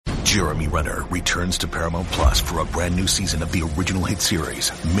Jeremy Renner returns to Paramount Plus for a brand new season of the original hit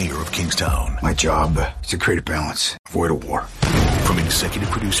series, Mayor of Kingstown. My job is to create a balance, avoid a war. From executive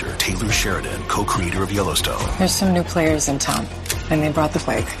producer Taylor Sheridan, co-creator of Yellowstone. There's some new players in town, and they brought the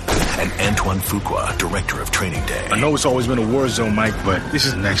plague. And Antoine Fuqua, director of Training Day. I know it's always been a war zone, Mike, but this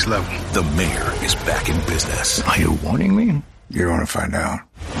is next level. The Mayor is back in business. Are you warning me? You're going to find out.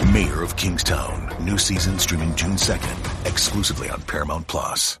 Mayor of Kingstown. New season streaming June 2nd, exclusively on Paramount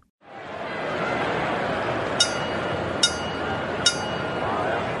Plus.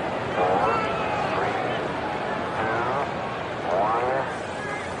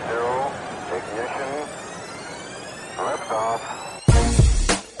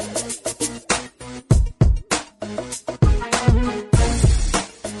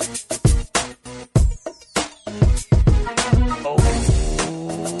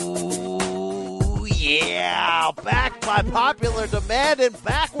 Popular demand and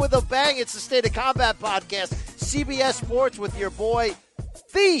back with a bang. It's the State of Combat podcast, CBS Sports with your boy,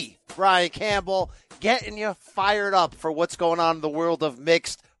 the Brian Campbell, getting you fired up for what's going on in the world of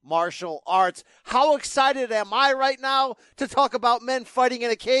mixed martial arts. How excited am I right now to talk about men fighting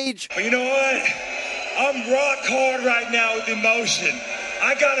in a cage? But you know what? I'm rock hard right now with emotion.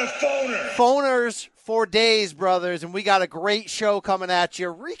 I got a phoner. Phoners for days, brothers, and we got a great show coming at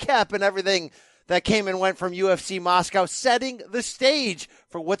you, recapping everything that came and went from UFC Moscow, setting the stage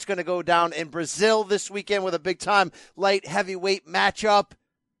for what's going to go down in Brazil this weekend with a big-time light heavyweight matchup.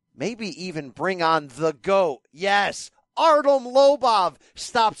 Maybe even bring on the GOAT. Yes, Artem Lobov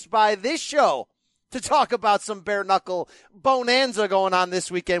stops by this show to talk about some bare-knuckle bonanza going on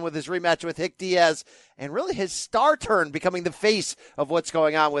this weekend with his rematch with Hick Diaz and really his star turn becoming the face of what's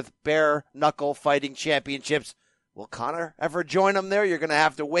going on with bare-knuckle fighting championships. Will Conor ever join him there? You're going to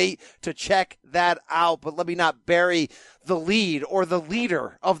have to wait to check that out. But let me not bury the lead or the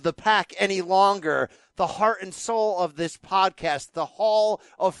leader of the pack any longer. The heart and soul of this podcast, the Hall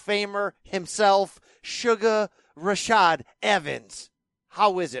of Famer himself, Sugar Rashad Evans.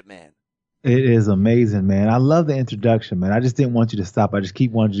 How is it, man? It is amazing, man. I love the introduction, man. I just didn't want you to stop. I just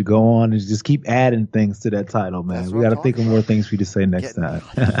wanted you to go on and just keep adding things to that title, man. We got to think of more things for you to say next time.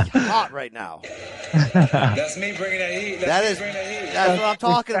 Hot right now. That's me bringing that heat. That's what I'm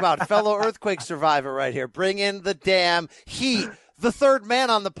talking about. Fellow earthquake survivor right here. Bring in the damn heat. The third man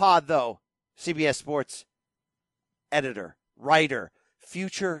on the pod, though. CBS Sports editor, writer,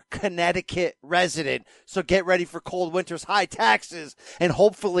 future Connecticut resident. So get ready for cold winters, high taxes, and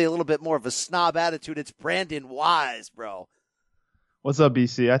hopefully a little bit more of a snob attitude. It's Brandon Wise, bro. What's up,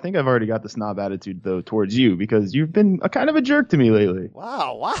 BC? I think I've already got the snob attitude, though, towards you because you've been a kind of a jerk to me lately.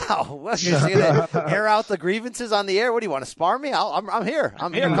 Wow. What, you're going to air out the grievances on the air? What do you want to spar me? I'm here.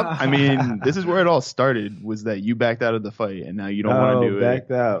 I mean, this is where it all started, was that you backed out of the fight, and now you don't want to do it.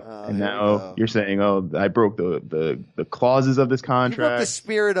 Backed out. And now you're saying, I broke the clauses of this contract. You broke the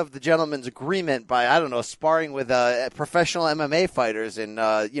spirit of the gentleman's agreement by, I don't know, sparring with professional MMA fighters and,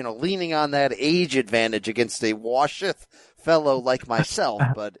 leaning on that age advantage against a washeth fellow like myself,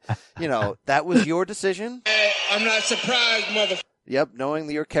 but that was your decision. I'm not surprised, mother. Yep, knowing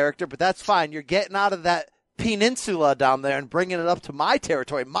your character, but that's fine. You're getting out of that peninsula down there and bringing it up to my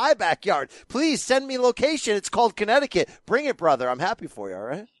territory, my backyard. Please send me location. It's called Connecticut. Bring it, brother. I'm happy for you. All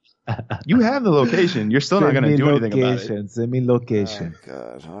right. You have the location. You're still not going to do anything about it. Send me location.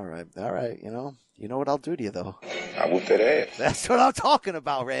 Oh, God. All right. You know what I'll do to you, though? I whoop that ass. That's what I'm talking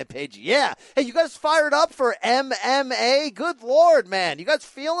about, Rampage. Yeah. Hey, you guys fired up for MMA? Good Lord, man. You guys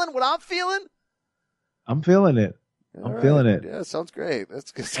feeling what I'm feeling? I'm feeling it. Feeling it. Yeah, sounds great.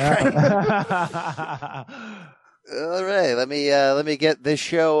 That's great. All right, let me get this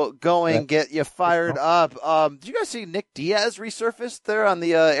show going, get you fired up. Did you guys see Nick Diaz resurfaced there on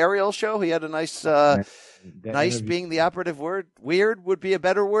the Ariel show? He had a nice interview. Being the operative word. Weird would be a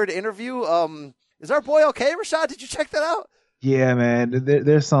better word. Interview. Is our boy okay, Rashad? Did you check that out? Yeah, man.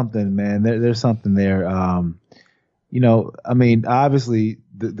 There's something, man. There's something there. Obviously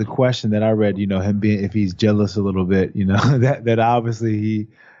the question that I read, him being, if he's jealous a little bit, that obviously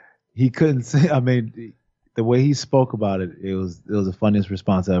he couldn't say. I mean, the way he spoke about it, it was the funniest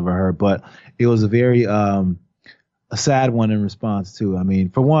response I ever heard. But it was a very a sad one in response too. I mean,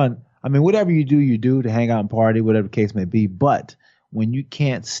 for one, whatever you do to hang out and party, whatever the case may be. But when you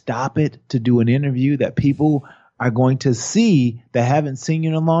can't stop it to do an interview that people are going to see that haven't seen you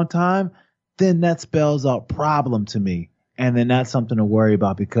in a long time, then that spells out problem to me. And then that's something to worry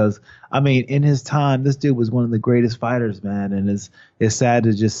about because, in his time, this dude was one of the greatest fighters, man. And it's sad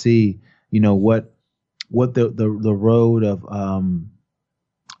to just see, what the road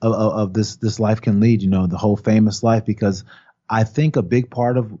of this life can lead, the whole famous life, because I think a big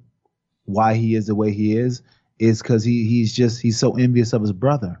part of why he is the way he is because he's so envious of his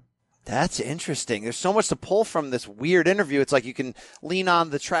brother. That's interesting. There's so much to pull from this weird interview. It's like you can lean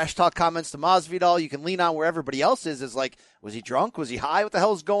on the trash talk comments to Masvidal. You can lean on where everybody else is like, was he drunk? Was he high? What the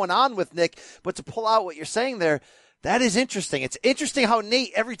hell is going on with Nick? But to pull out what you're saying there, that is interesting. It's interesting how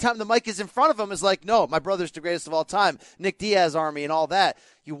Nate, every time the mic is in front of him, is like, no, my brother's the greatest of all time. Nick Diaz army and all that.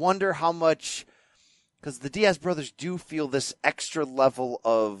 You wonder how much, because the Diaz brothers do feel this extra level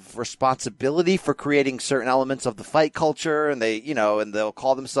of responsibility for creating certain elements of the fight culture, and they, and they'll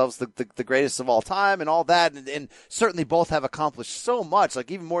call themselves the greatest of all time and all that, and certainly both have accomplished so much,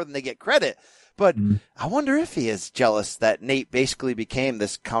 like even more than they get credit. But I wonder if he is jealous that Nate basically became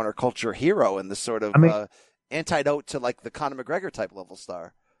this counterculture hero and this sort of antidote to like the Conor McGregor type level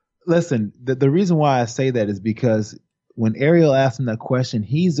star. Listen, the reason why I say that is because when Ariel asked him that question,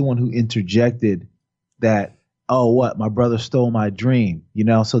 he's the one who interjected that, oh, what, my brother stole my dream,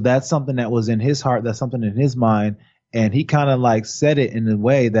 so that's something that was in his heart, that's something in his mind, and he kind of like said it in a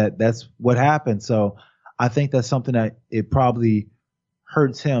way that's what happened. So I think that's something that it probably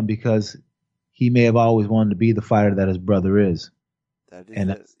hurts him because he may have always wanted to be the fighter that his brother is.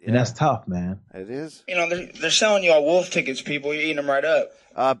 And that's tough, man. It is. They're selling y'all wolf tickets, people. You're eating them right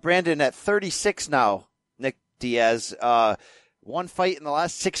up. Brandon, at 36 now, Nick Diaz, one fight in the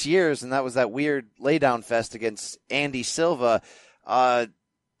last 6 years, and that was that weird laydown fest against Andy Silva.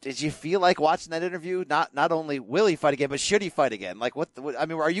 Did you feel like watching that interview? Not only will he fight again, but should he fight again? Like,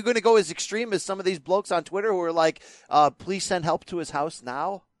 are you going to go as extreme as some of these blokes on Twitter who are like, please send help to his house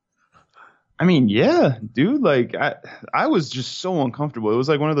now? I mean, yeah, dude, like I was just so uncomfortable. It was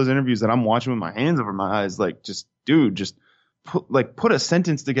like one of those interviews that I'm watching with my hands over my eyes, like just put a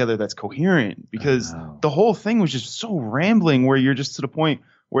sentence together that's coherent, because the whole thing was just so rambling where you're just to the point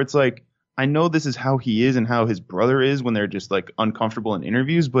where it's like, I know this is how he is and how his brother is when they're just like uncomfortable in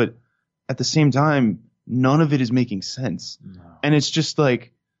interviews, but at the same time, none of it is making sense. No. And it's just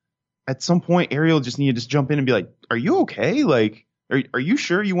like, at some point, Ariel just needed to jump in and be like, are you okay? Like, are you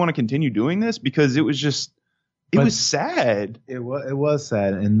sure you want to continue doing this? Because it was just, was sad. It was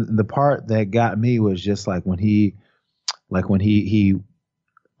sad. And the part that got me was just like when he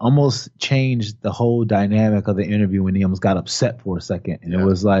almost changed the whole dynamic of the interview when he almost got upset for a second. And it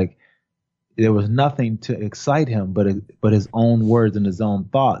was like, there was nothing to excite him but his own words and his own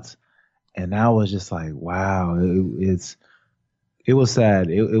thoughts. And I was just like, wow, it was sad.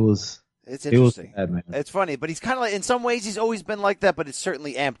 It's interesting. Sad, man. It's funny, but he's kind of like, in some ways, he's always been like that, but it's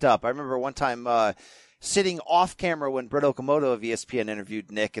certainly amped up. I remember one time sitting off camera when Brett Okamoto of ESPN interviewed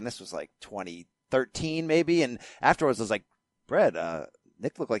Nick, and this was like 2013 maybe, and afterwards I was like, Brett,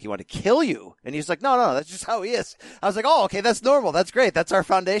 Nick looked like he wanted to kill you. And he was like, no, that's just how he is. I was like, oh, okay, that's normal. That's great. That's our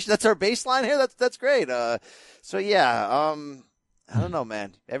foundation. That's our baseline here. That's great. So yeah, I don't know,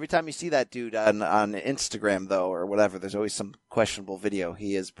 man. Every time you see that dude on Instagram, though, or whatever, there's always some questionable video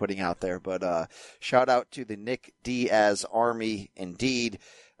he is putting out there. But shout out to the Nick Diaz army, indeed.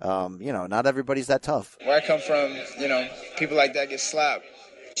 Not everybody's that tough. Where I come from, people like that get slapped.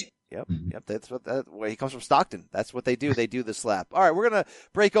 Yep. That's where he comes from, Stockton. That's what they do. They do the slap. All right, we're gonna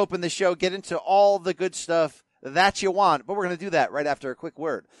break open the show, get into all the good stuff that you want, but we're gonna do that right after a quick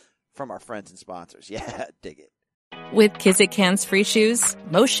word from our friends and sponsors. Yeah, dig it. With Kizik Hands Free Shoes,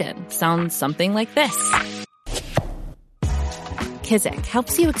 motion sounds something like this. Kizik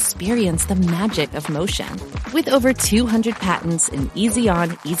helps you experience the magic of motion. With over 200 patents and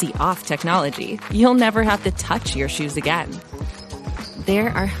easy-on, easy-off technology, you'll never have to touch your shoes again. There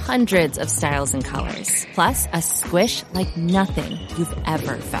are hundreds of styles and colors, plus a squish like nothing you've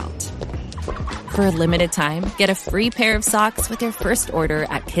ever felt. For a limited time, get a free pair of socks with your first order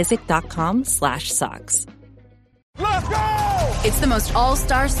at kizik.com/socks. Let's go! It's the most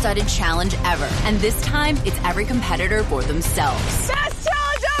all-star studded challenge ever. And this time, it's every competitor for themselves. Best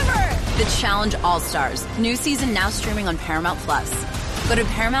challenge ever! The Challenge All-Stars. New season now streaming on Paramount+. Go to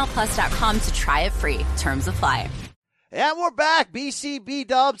ParamountPlus.com to try it free. Terms apply. And we're back. BCB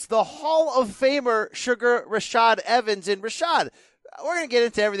Dubs, the Hall of Famer, Sugar Rashad Evans. And Rashad, we're going to get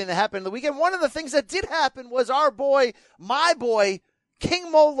into everything that happened in the weekend. One of the things that did happen was our boy, my boy,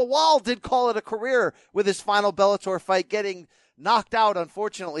 King Mo Lawal did call it a career with his final Bellator fight, getting knocked out,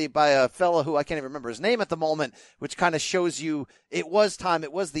 unfortunately, by a fella who I can't even remember his name at the moment, which kind of shows you it was time.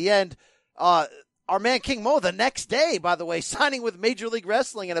 It was the end. Our man King Mo, the next day, by the way, signing with Major League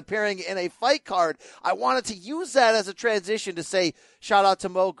Wrestling and appearing in a fight card. I wanted to use that as a transition to say, shout out to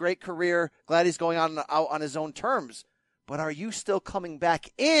Mo, great career. Glad he's going out on his own terms. But are you still coming back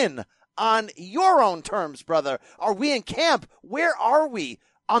in on your own terms, brother? Are we in camp? Where are we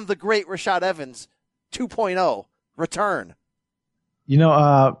on the great Rashad Evans 2.0 return?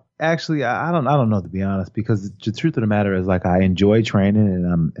 Actually, I don't know, to be honest, because the truth of the matter is, like, I enjoy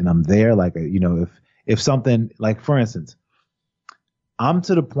training and I'm there. Like, you know, if something, like, for instance, I'm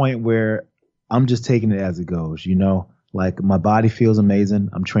to the point where I'm just taking it as it goes, you know, like my body feels amazing.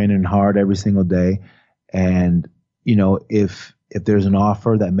 I'm training hard every single day. And, you know, if there's an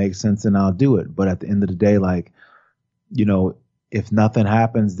offer that makes sense, then I'll do it. But at the end of the day, like, you know, if nothing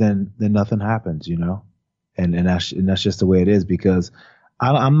happens, then nothing happens, you know, and that's just the way it is, because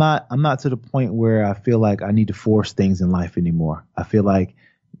I'm not to the point where I feel like I need to force things in life anymore. I feel like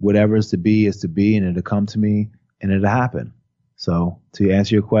whatever is to be, and it'll come to me and it'll happen. So to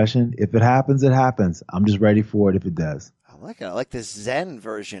answer your question, if it happens, it happens. I'm just ready for it if it does. I like it. I like this Zen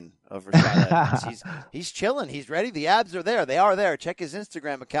version of Rashad. He's chilling. He's ready. The abs are there. They are there. Check his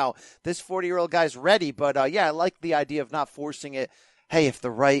Instagram account. This 40-year-old guy's ready. But, yeah, I like the idea of not forcing it. Hey, if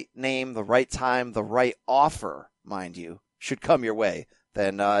the right name, the right time, the right offer, mind you, should come your way,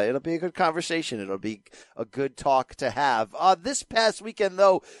 then it'll be a good conversation. It'll be a good talk to have. This past weekend,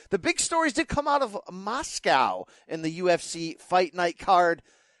 though, the big stories did come out of Moscow in the UFC Fight Night card.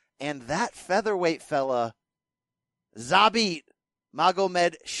 And that featherweight fella, Zabit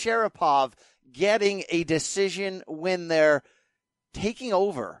Magomedsharipov, getting a decision win there, taking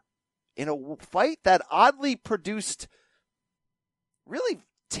over in a fight that oddly produced really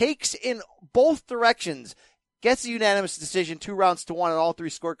takes in both directions. Gets a unanimous decision, 2-1 on all 3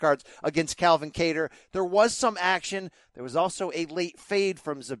 scorecards against Calvin Kattar. There was some action. There was also a late fade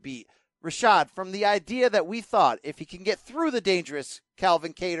from Zabit. Rashad, from the idea that we thought if he can get through the dangerous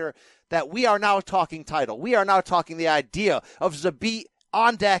Calvin Kattar, that we are now talking title. We are now talking the idea of Zabit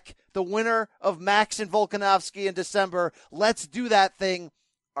on deck, the winner of Max and Volkanovski in December. Let's do that thing.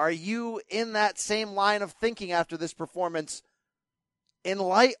 Are you in that same line of thinking after this performance, in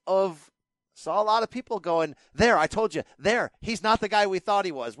light of saw a lot of people going, there, I told you, there, he's not the guy we thought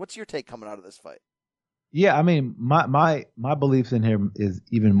he was? What's your take coming out of this fight? Yeah, I mean, my beliefs in him is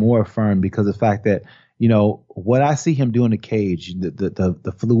even more firm because of the fact that, you know, what I see him do in the cage,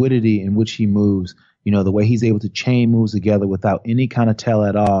 the fluidity in which he moves, you know, the way he's able to chain moves together without any kind of tell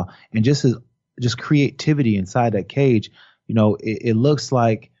at all, and just creativity inside that cage, you know, it looks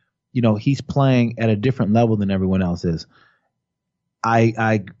like, you know, he's playing at a different level than everyone else is.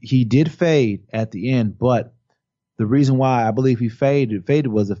 He did fade at the end, but the reason why I believe he faded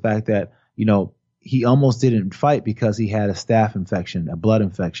was the fact that, you know, he almost didn't fight because he had a staph infection, a blood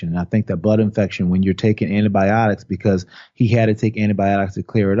infection. And I think that blood infection, when you're taking antibiotics, because he had to take antibiotics to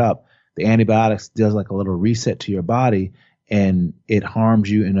clear it up, the antibiotics does like a little reset to your body and it harms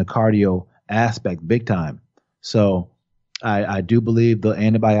you in a cardio aspect big time. So I do believe the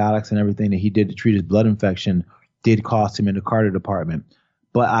antibiotics and everything that he did to treat his blood infection did cost him in the cardio department.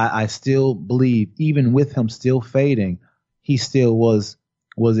 But I still believe, even with him still fading, he still was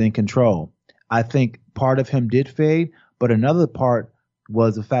in control. I think part of him did fade, but another part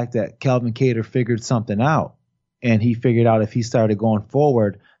was the fact that Calvin Kattar figured something out. And he figured out if he started going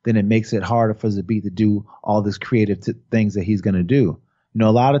forward, then it makes it harder for Zabit to do all this creative things that he's going to do. You know,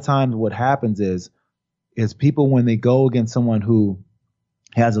 a lot of times what happens is people, when they go against someone who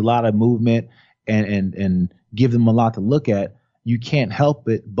has a lot of movement and give them a lot to look at, you can't help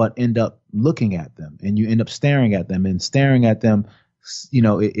it but end up looking at them, and you end up staring at them, and staring at them, you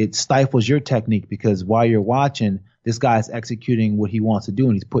know, it stifles your technique, because while you're watching, this guy's executing what he wants to do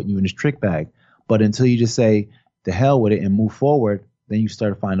and he's putting you in his trick bag. But until you just say the hell with it and move forward, then you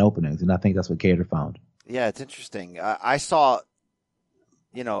start to find openings. And I think that's what Kattar found. Yeah, it's interesting. I saw,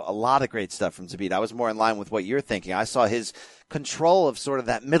 you know, a lot of great stuff from Zabit. I was more in line with what you're thinking. I saw his control of sort of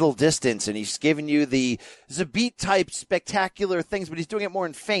that middle distance, and he's giving you the Zabit type spectacular things, but he's doing it more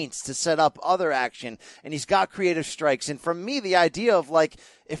in feints to set up other action, and he's got creative strikes. And for me, the idea of, like,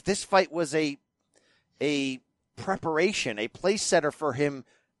 if this fight was a preparation, a place setter for him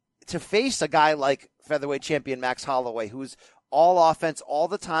to face a guy like featherweight champion Max Holloway, who's all offense all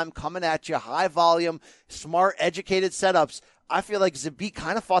the time, coming at you, high volume, smart, educated setups, I feel like Zabit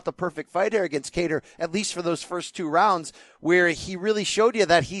kind of fought the perfect fight here against Kattar, at least for those first 2 rounds, where he really showed you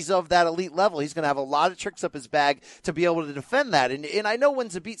that he's of that elite level. He's going to have a lot of tricks up his bag to be able to defend that. And I know when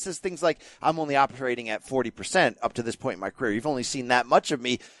Zabit says things like, I'm only operating at 40% up to this point in my career, you've only seen that much of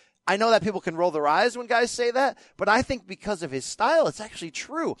me. I know that people can roll their eyes when guys say that, but I think because of his style, it's actually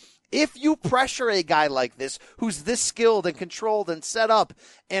true. If you pressure a guy like this, who's this skilled and controlled and set up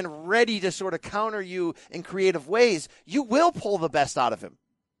and ready to sort of counter you in creative ways, you will pull the best out of him.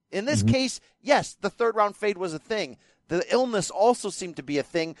 In this case, yes, the 3rd round fade was a thing. The illness also seemed to be a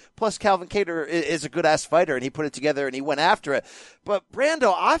thing. Plus, Calvin Kattar is a good-ass fighter, and he put it together, and he went after it. But,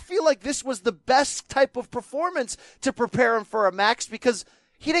 Brando, I feel like this was the best type of performance to prepare him for a Max, because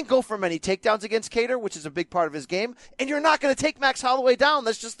He didn't go for many takedowns against Kattar, which is a big part of his game, and you're not going to take Max Holloway down.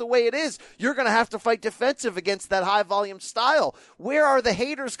 That's just the way it is. You're going to have to fight defensive against that high-volume style. Where are the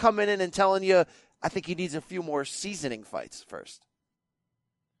haters coming in and telling you, I think he needs a few more seasoning fights first?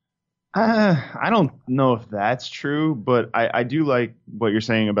 I don't know if that's true, but I do like what you're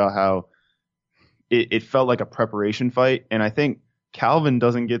saying about how it felt like a preparation fight, and I think Calvin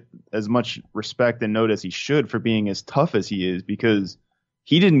doesn't get as much respect and note as he should for being as tough as he is, because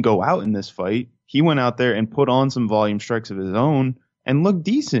he didn't go out in this fight. He went out there and put on some volume strikes of his own and looked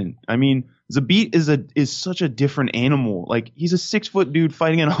decent. I mean, Zabit is such a different animal. Like, he's a 6-foot dude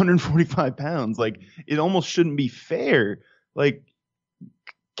fighting at 145 pounds. Like, it almost shouldn't be fair. Like,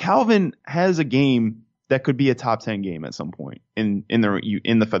 Calvin has a game that could be a top 10 game at some point in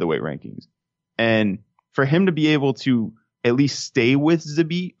the featherweight rankings. And for him to be able to at least stay with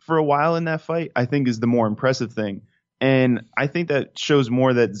Zabit for a while in that fight, I think is the more impressive thing. And I think that shows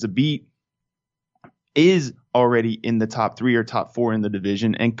more that Zabit is already in the top 3 or top 4 in the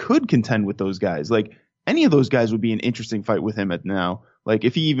division and could contend with those guys. Like, any of those guys would be an interesting fight with him at now. Like,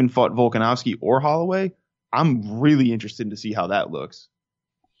 if he even fought Volkanovski or Holloway, I'm really interested to see how that looks.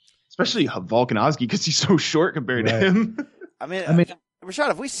 Especially Volkanovski, because he's so short compared to him. I mean, Rashad,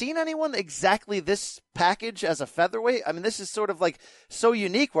 have we seen anyone exactly this package as a featherweight? I mean, this is sort of like so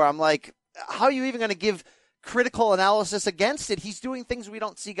unique where I'm like, how are you even going to give critical analysis against it? He's doing things we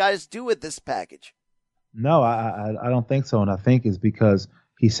don't see guys do with this package. No, I don't think so. And I think it's because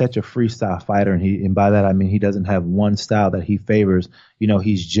he's such a freestyle fighter. And by that, I mean, he doesn't have one style that he favors. You know,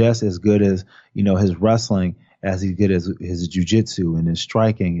 he's just as good as, you know, his wrestling as he's good as his jiu-jitsu and his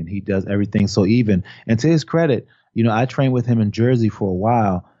striking. And he does everything so even. And to his credit, you know, I trained with him in Jersey for a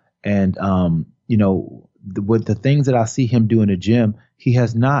while. And, you know, with the things that I see him do in the gym, he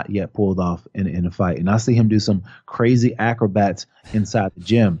has not yet pulled off in a fight. And I see him do some crazy acrobats inside the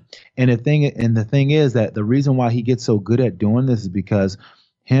gym. And the thing is that the reason why he gets so good at doing this is because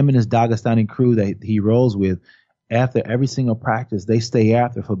him and his Dagestani crew that he rolls with, after every single practice, they stay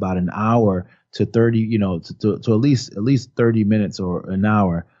after for about an hour to 30, you know, to at least 30 minutes or an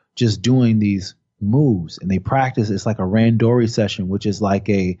hour just doing these moves. And they practice. It's like a randori session, which is like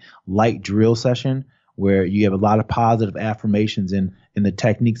a light drill session where you have a lot of positive affirmations in the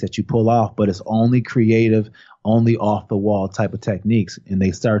techniques that you pull off, but it's only creative, only off the wall type of techniques. And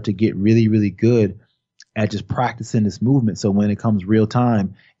they start to get really, really good at just practicing this movement. So when it comes real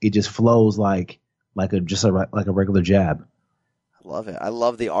time, it just flows like a regular jab. I love it. I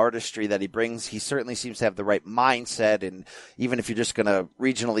love the artistry that he brings. He certainly seems to have the right mindset. And even if you're just going to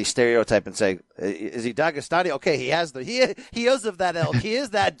regionally stereotype and say, is he Dagestani? Okay, he is of that ilk. He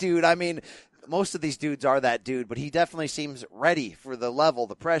is that dude. I mean, most of these dudes are that dude, but he definitely seems ready for the level,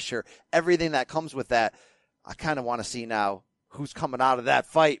 the pressure, everything that comes with that. I kind of want to see now who's coming out of that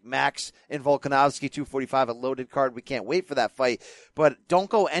fight. Max and Volkanovski, 245, a loaded card. We can't wait for that fight. But don't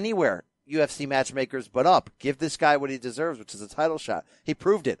go anywhere, UFC matchmakers, but up. Give this guy what he deserves, which is a title shot. He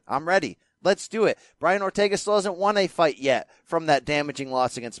proved it. I'm ready. Let's do it. Brian Ortega still hasn't won a fight yet from that damaging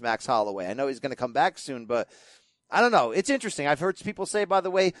loss against Max Holloway. I know he's going to come back soon, but I don't know. It's interesting. I've heard people say, by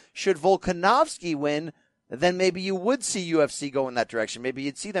the way, should Volkanovski win, then maybe you would see UFC go in that direction. Maybe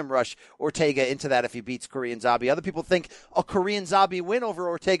you'd see them rush Ortega into that if he beats Korean Zombie. Other people think a Korean Zombie win over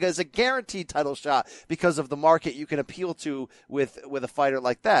Ortega is a guaranteed title shot because of the market you can appeal to with a fighter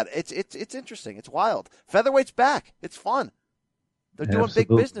like that. It's interesting. It's wild. Featherweight's back. It's fun. They're doing big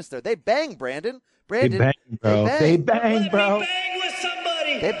business there. They bang, Brandon. They bang, bro. They bang, bro. Let me bang with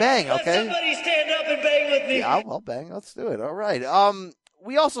somebody. They bang, okay? Let somebody stand up and bang with me. Yeah, I'll bang. Let's do it. All right.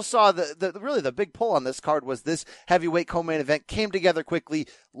 We also saw the big pull on this card was this heavyweight co-main event came together quickly.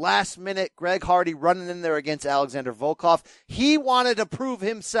 Last minute, Greg Hardy running in there against Alexander Volkov. He wanted to prove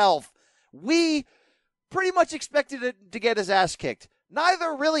himself. We pretty much expected it to get his ass kicked.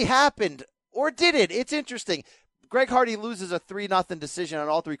 Neither really happened, or did it? It's interesting. Greg Hardy loses a 3-0 decision on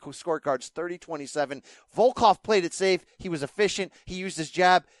all three scorecards, 30-27. Volkov played it safe. He was efficient. He used his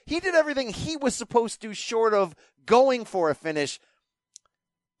jab. He did everything he was supposed to short of going for a finish.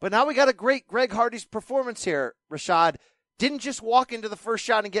 But now we got a great Greg Hardy's performance here, Rashad. Didn't just walk into the first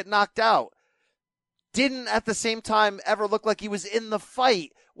shot and get knocked out. Didn't at the same time ever look like he was in the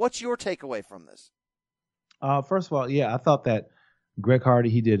fight. What's your takeaway from this? First of all, yeah, I thought that Greg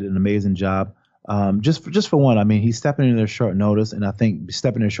Hardy, he did an amazing job. Just for one, I mean, he's stepping in there short notice, and I think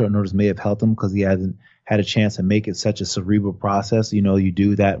stepping in short notice may have helped him because he hasn't had a chance to make it such a cerebral process. You know, you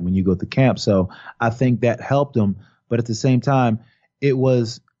do that when you go to camp. So I think that helped him. But at the same time,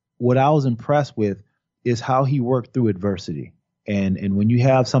 what I was impressed with is how he worked through adversity. And when you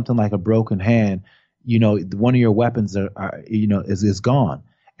have something like a broken hand, you know, one of your weapons is gone.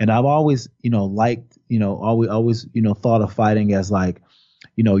 And I've always, liked, always, thought of fighting as like,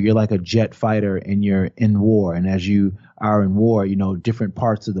 you're like a jet fighter and you're in war. And as you are in war, different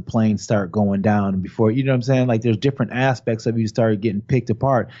parts of the plane start going down. And before, you know what I'm saying? Like there's different aspects of you start getting picked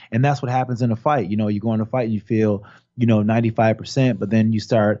apart. And that's what happens in a fight. You go in a fight and you feel, 95%, but then you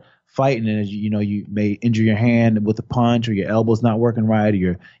start fighting and as you may injure your hand with a punch or your elbow's not working right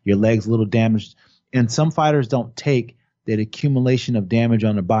or your leg's a little damaged. And some fighters don't take that accumulation of damage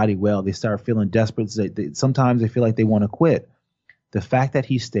on their body well. They start feeling desperate. Sometimes they feel like they want to quit. The fact that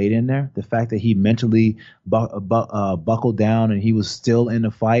he stayed in there, the fact that he mentally buckled down and he was still in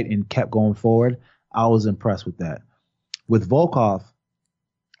the fight and kept going forward, I was impressed with that. With Volkov,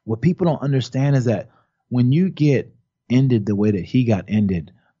 what people don't understand is that when you get ended the way that he got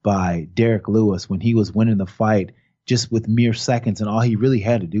ended by Derek Lewis when he was winning the fight just with mere seconds and all he really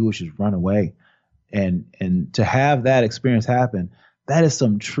had to do was just run away. And to have that experience happen, that is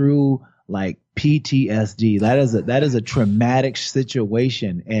some true like PTSD. That is a traumatic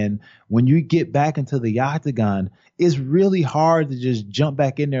situation. And when you get back into the octagon, it's really hard to just jump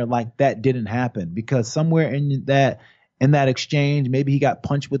back in there like that didn't happen, because somewhere in that exchange, maybe he got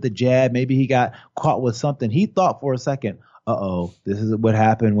punched with a jab, maybe he got caught with something. He thought for a second, this is what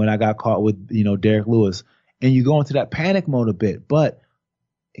happened when I got caught with, Derek Lewis. And you go into that panic mode a bit, but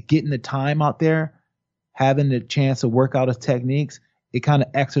getting the time out there, having the chance to work out his techniques, it kind of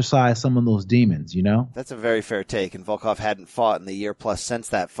exercised some of those demons, That's a very fair take, and Volkov hadn't fought in the year plus since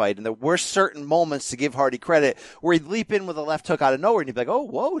that fight, and there were certain moments, to give Hardy credit, where he'd leap in with a left hook out of nowhere, and you'd be like, oh,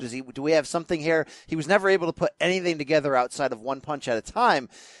 whoa, do we have something here? He was never able to put anything together outside of one punch at a time.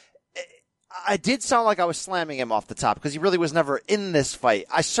 I did sound like I was slamming him off the top because he really was never in this fight.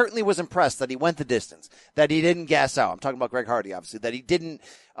 I certainly was impressed that he went the distance, that he didn't gas out. I'm talking about Greg Hardy, obviously, that he didn't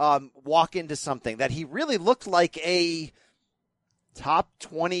walk into something, that he really looked like a top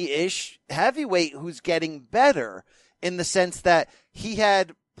 20-ish heavyweight who's getting better in the sense that he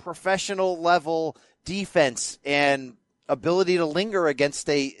had professional level defense and ability to linger against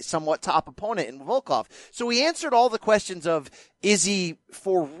a somewhat top opponent in Volkov. So he answered all the questions of, is he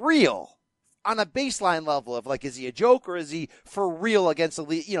for real? On a baseline level of like, is he a joke or is he for real against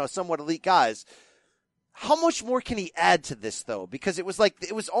elite, somewhat elite guys? How much more can he add to this though? Because it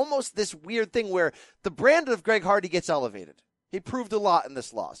was almost this weird thing where the brand of Greg Hardy gets elevated. He proved a lot in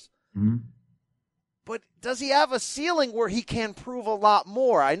this loss. Mm-hmm. But does he have a ceiling where he can prove a lot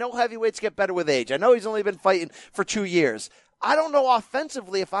more? I know heavyweights get better with age. I know he's only been fighting for 2 years. I don't know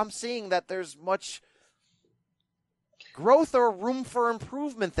offensively if I'm seeing that there's much growth or room for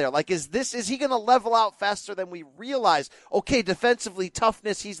improvement there. Like, is he going to level out faster than we realize? Okay, defensively,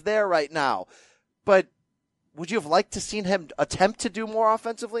 toughness, he's there right now. But would you have liked to seen him attempt to do more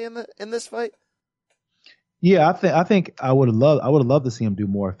offensively in this fight? Yeah, I think I would have loved to see him do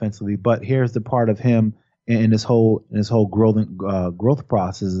more offensively. But here's the part of him in this whole growth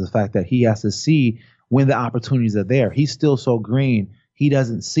process is the fact that he has to see when the opportunities are there. He's still so green. He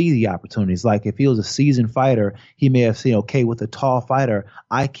doesn't see the opportunities. Like if he was a seasoned fighter, he may have seen, okay, with a tall fighter,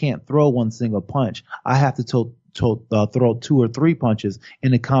 I can't throw one single punch. I have to throw 2 or 3 punches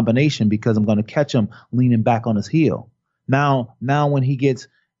in a combination because I'm going to catch him leaning back on his heel. Now when he gets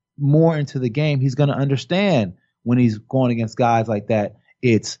more into the game, he's going to understand when he's going against guys like that.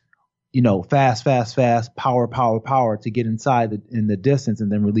 It's, fast, power to get inside in the distance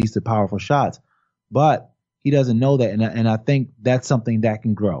and then release the powerful shots. But he doesn't know that, and I think that's something that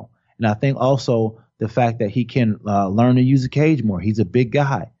can grow. And I think also the fact that he can learn to use the cage more. He's a big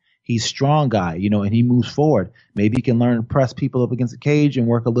guy. He's a strong guy, and he moves forward. Maybe he can learn to press people up against the cage and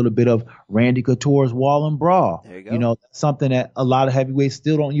work a little bit of Randy Couture's wall and brawl. There you go. That's something that a lot of heavyweights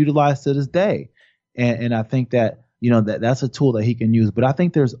still don't utilize to this day. And I think that, that's a tool that he can use. But I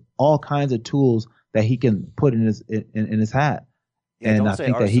think there's all kinds of tools that he can put in his hat. Yeah, and don't I say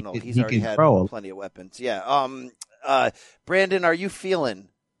think Arsenal. that He's he already can had grow. plenty of weapons. Yeah. Brandon, are you feeling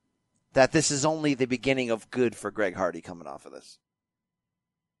that this is only the beginning of good for Greg Hardy coming off of this?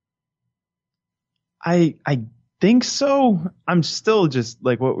 I think so. I'm still just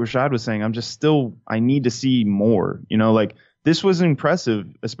like what Rashad was saying. I need to see more. Like this was impressive,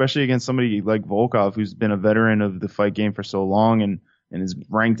 especially against somebody like Volkov, who's been a veteran of the fight game for so long and is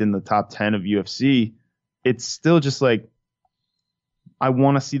ranked in the top 10 of UFC. It's still just like, I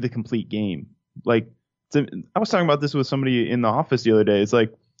want to see the complete game. Like, I was talking about this with somebody in the office the other day. It's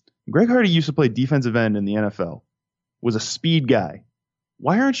like, Greg Hardy used to play defensive end in the NFL, was a speed guy.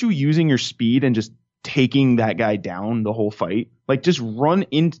 Why aren't you using your speed and just taking that guy down the whole fight. Like, just run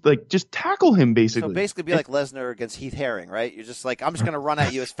into, like, just tackle him, basically. So basically be like Lesnar against Heath Herring, right? You're just like, I'm just going to run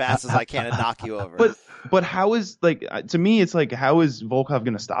at you as fast as I can and knock you over. But how is, like, to me, it's like, how is Volkov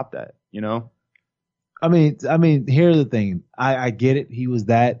going to stop that, you know? I mean, here's the thing. I get it. He was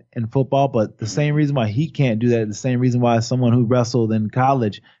that in football, but the same reason why he can't do that is the same reason why someone who wrestled in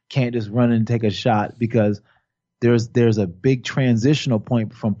college can't just run and take a shot, because there's a big transitional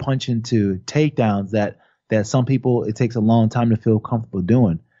point from punching to takedowns that some people, it takes a long time to feel comfortable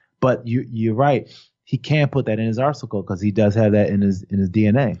doing. But you're right. He can put that in his arsenal because he does have that in his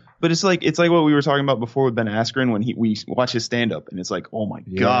DNA. But it's like what we were talking about before with Ben Askren when we watch his stand up, and it's like, oh my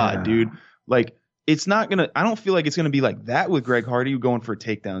God, dude. Like, it's not going to – I don't feel like it's going to be like that with Greg Hardy going for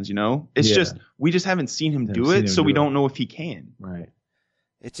takedowns, you know? It's just – we just haven't seen him do it, so we don't know if he can. Right.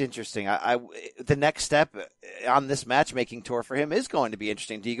 It's interesting. The next step on this matchmaking tour for him is going to be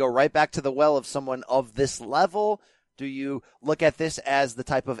interesting. Do you go right back to the well of someone of this level? Do you look at this as the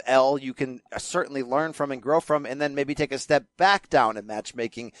type of L you can certainly learn from and grow from, and then maybe take a step back down in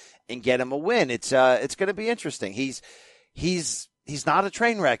matchmaking and get him a win? It's going to be interesting. He's not a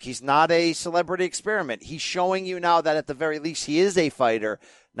train wreck. He's not a celebrity experiment. He's showing you now that at the very least he is a fighter.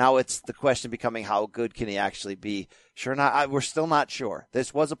 Now it's the question becoming, how good can he actually be? Sure not. We're still not sure.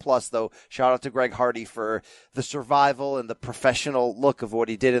 This was a plus, though. Shout out to Greg Hardy for the survival and the professional look of what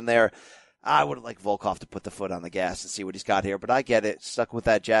he did in there. I would have liked Volkov to put the foot on the gas and see what he's got here, but I get it. Stuck with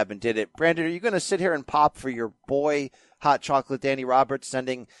that jab and did it. Brandon, are you going to sit here and pop for your boy, Hot Chocolate Danny Roberts,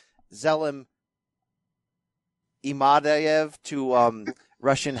 sending Zelim Imadaev to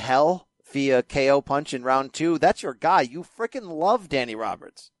Russian hell via KO punch in round 2? That's your guy. You freaking love Danny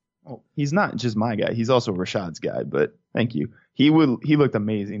Roberts. Oh, he's not just my guy. He's also Rashad's guy, but thank you. He looked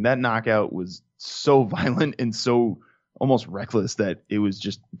amazing. That knockout was so violent and so almost reckless that it was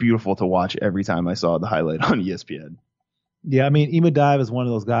just beautiful to watch every time I saw the highlight on ESPN. Yeah, I mean, Imadaev is one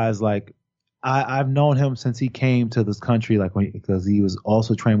of those guys, like, I've known him since he came to this country, like, because he was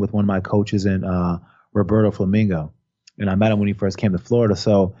also trained with one of my coaches in Roberto Flamingo, and I met him when he first came to Florida.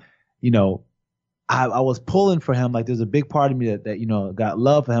 So, you know, I was pulling for him. Like, there's a big part of me that you know, got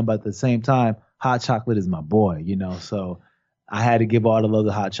love for him, but at the same time, Hot Chocolate is my boy, you know. So I had to give all the love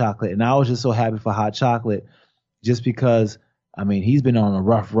to Hot Chocolate, and I was just so happy for Hot Chocolate, just because, I mean, he's been on a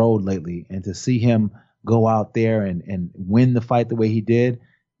rough road lately, and to see him go out there and win the fight the way he did,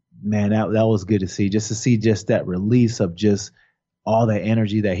 man, that was good to see. Just to see just that release of just all that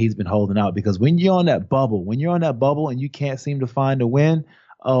energy that he's been holding out, because when you're on that bubble and you can't seem to find a win,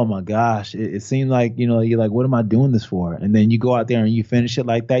 oh my gosh, it seemed like, you know, you're like, what am I doing this for? And then you go out there and you finish it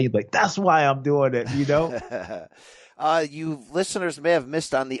like that, you're like, that's why I'm doing it, you know? You listeners may have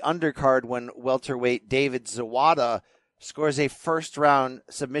missed on the undercard when welterweight David Zawada scores a first-round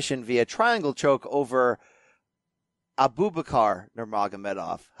submission via triangle choke over Abubakar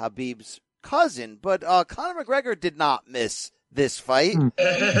Nurmagomedov, Khabib's cousin. But Conor McGregor did not miss this fight.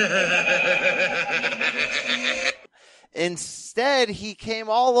 Instead, he came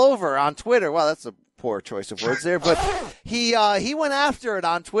all over on Twitter. Well, that's a poor choice of words there, but he went after it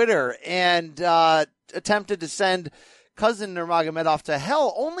on Twitter and attempted to send cousin Nurmagomedov to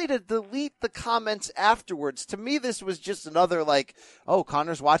hell, only to delete the comments afterwards. To me, this was just another, like, oh,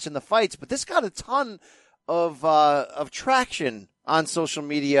 Conor's watching the fights, but this got a ton of traction on social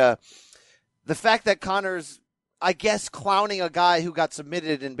media. The fact that Conor's, I guess, clowning a guy who got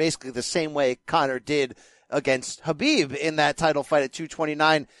submitted in basically the same way Conor did against Khabib in that title fight at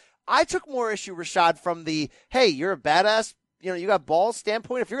 229. I took more issue, Rashad, from the, hey, you're a badass, you know, you got balls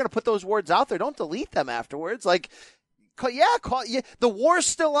standpoint. If you're going to put those words out there, don't delete them afterwards. Like, yeah, the war's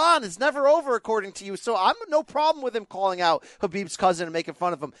still on. It's never over, according to you. So I'm no problem with him calling out Khabib's cousin and making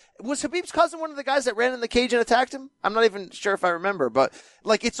fun of him. Was Khabib's cousin one of the guys that ran in the cage and attacked him? I'm not even sure if I remember, but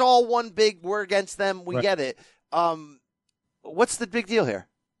like, it's all one big, we're against them. We get it. What's the big deal here?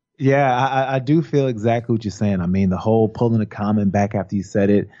 Yeah, I do feel exactly what you're saying. I mean, the whole pulling the comment back after you said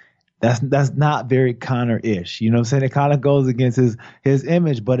it, that's not very Conor-ish. You know what I'm saying? It kind of goes against his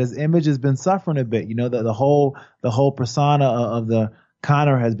image, but his image has been suffering a bit. You know, the whole persona of the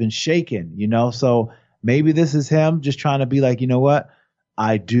Conor has been shaken, you know? So maybe this is him just trying to be like, you know what?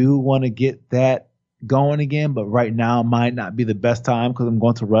 I do want to get that going again, but right now might not be the best time because I'm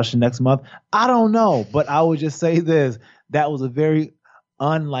going to Russia next month. I don't know, but I would just say this. That was a very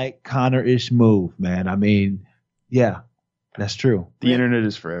unlike Conor-ish move, man. I mean, yeah, that's true. The internet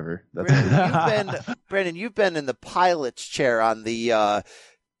is forever. That's Brandon, you've been in the pilot's chair on the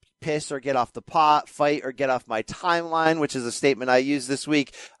piss or get off the pot, fight or get off my timeline, which is a statement I used this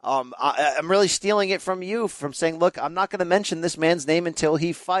week. I'm really stealing it from you, from saying, look, I'm not going to mention this man's name until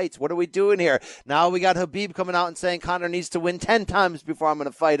he fights. What are we doing here? Now we got Khabib coming out and saying Conor needs to win 10 times before I'm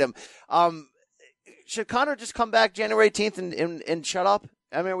going to fight him. Should Conor just come back January 18th and shut up?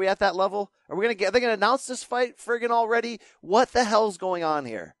 I mean, are we at that level? Are they going to announce this fight friggin' already? What the hell's going on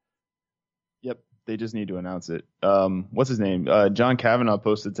here? Yep. They just need to announce it. What's his name? John Kavanagh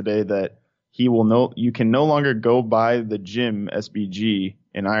posted today that you can no longer go by the gym SBG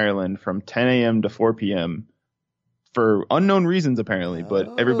in Ireland from 10 a.m. to 4 p.m. for unknown reasons, apparently.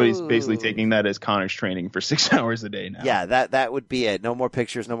 But everybody's basically taking that as Conor's training for 6 hours a day now. Yeah, that would be it. No more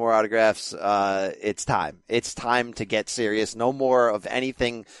pictures, no more autographs. It's time. It's time to get serious. No more of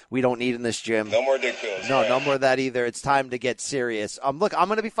anything we don't need in this gym. No more dick pills. No, no more of that either. It's time to get serious. Look, I'm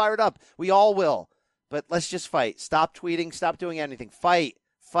going to be fired up. We all will. But let's just fight. Stop tweeting. Stop doing anything. Fight.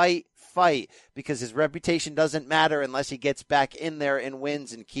 Because his reputation doesn't matter unless he gets back in there and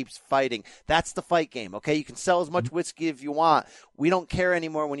wins and keeps fighting. That's the fight game, okay? You can sell as much whiskey if you want. We don't care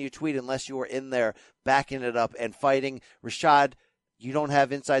anymore when you tweet unless you are in there backing it up and fighting. Rashad, you don't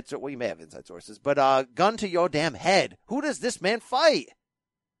have inside sources. Well, you may have inside sources. But gun to your damn head. Who does this man fight?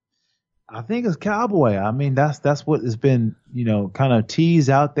 I think it's Cowboy. I mean, that's what has been, kind of teased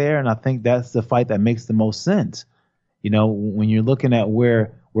out there, and I think that's the fight that makes the most sense. When you're looking at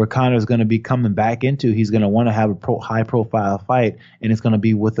where Conor's going to be coming back into, he's going to want to have a high-profile fight, and it's going to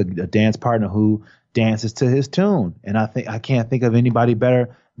be with a dance partner who dances to his tune. And I can't think of anybody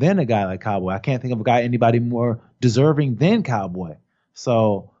better than a guy like Cowboy. I can't think of anybody more deserving than Cowboy.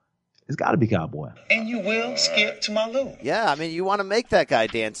 So it's got to be Cowboy. And you will skip to my loo. Yeah, I mean, you want to make that guy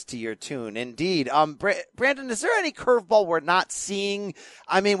dance to your tune. Indeed. Brandon, is there any curveball we're not seeing?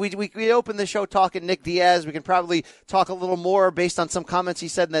 I mean, we opened the show talking Nick Diaz. We can probably talk a little more based on some comments he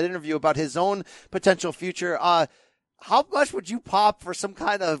said in that interview about his own potential future. How much would you pop for some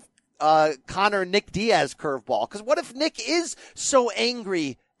kind of Conor Nick Diaz curveball? Because what if Nick is so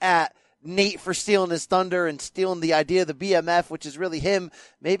angry at Nate for stealing his thunder and stealing the idea of the BMF, which is really him?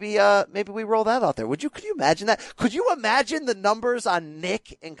 Maybe we roll that out there. Could you imagine that? Could you imagine the numbers on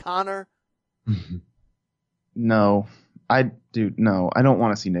Nick and Conor? No, I don't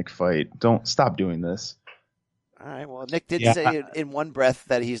want to see Nick fight. Don't stop doing this. All right. Well, Nick did say in one breath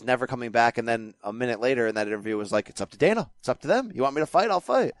that he's never coming back, and then a minute later in that interview was like, "It's up to Dana. It's up to them. You want me to fight? I'll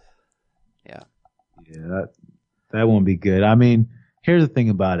fight." Yeah. Yeah, that won't be good. I mean, here's the thing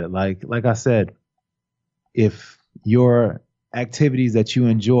about it. Like I said, if your activities that you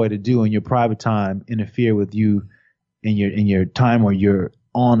enjoy to do in your private time interfere with you in your time where you're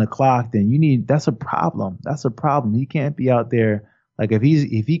on the clock, then that's a problem. That's a problem. He can't be out there. Like if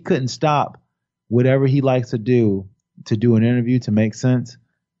he couldn't stop whatever he likes to do an interview to make sense,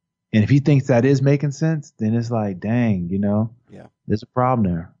 and if he thinks that is making sense, then it's like, dang, yeah, there's a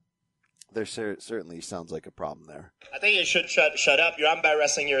problem there. There certainly sounds like a problem there. I think you should shut up. You're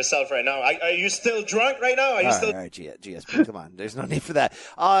embarrassing yourself right now. Are you still drunk right now? All right, GSP, come on. There's no need for that.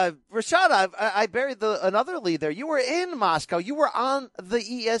 Rashad, I buried another lead there. You were in Moscow. You were on the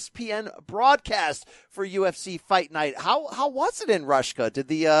ESPN broadcast for UFC Fight Night. How was it in Russia? Did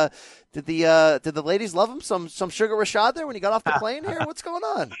the ladies love him? Some Sugar Rashad there when you got off the plane here? What's going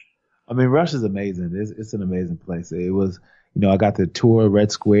on? I mean, Russia's amazing. It's an amazing place. It was. I got to tour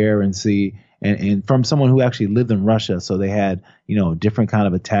Red Square and see, and from someone who actually lived in Russia, so they had, different kind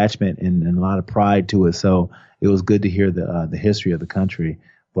of attachment and a lot of pride to it. So it was good to hear the history of the country.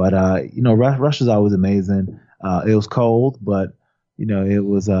 But Russia's always amazing. It was cold, but it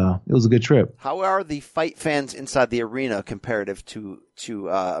was a good trip. How are the fight fans inside the arena comparative to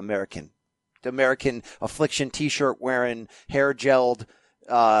American? The American Affliction T-shirt wearing, hair gelled,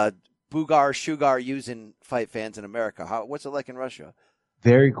 Boogar, Sugar using fight fans in America. What's it like in Russia?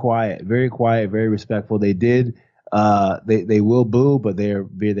 Very quiet, very respectful. They did, they will boo, but they're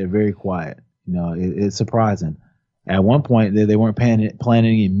very quiet. It's surprising. At one point, they weren't playing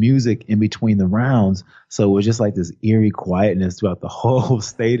any music in between the rounds, so it was just like this eerie quietness throughout the whole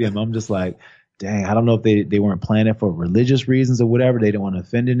stadium. I'm just like, dang, I don't know if they weren't playing it for religious reasons or whatever. They didn't want to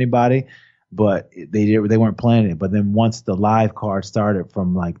offend anybody. But they weren't playing it. But then once the live card started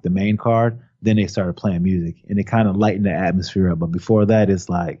from like the main card, then they started playing music, and it kind of lightened the atmosphere up. But before that, it's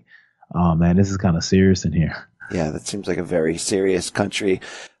like, oh man, this is kind of serious in here. Yeah, that seems like a very serious country.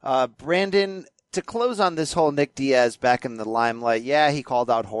 Brandon, to close on this whole Nick Diaz back in the limelight, yeah, he called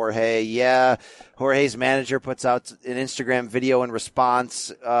out Jorge. Yeah, Jorge's manager puts out an Instagram video in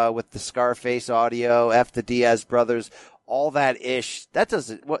response with the Scarface audio, F the Diaz brothers. All that ish. That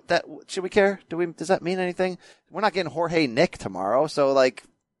doesn't. Should we care? Does that mean anything? We're not getting Jorge Nick tomorrow. So like,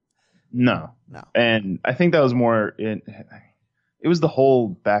 No. And I think that was more it was the whole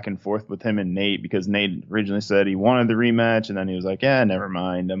back and forth with him and Nate, because Nate originally said he wanted the rematch, and then he was like, yeah, never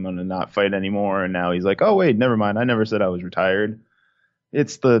mind, I'm going to not fight anymore. And now he's like, oh, wait, never mind, I never said I was retired.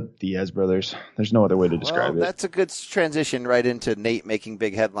 It's the Diaz brothers. There's no other way to describe it. That's a good transition right into Nate making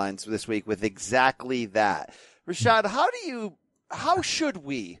big headlines this week with exactly that. Rashad, how should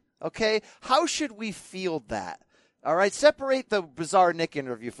we field that? All right, separate the bizarre Nick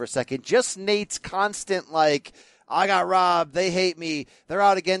interview for a second. Just Nate's constant, like, I got robbed, they hate me, they're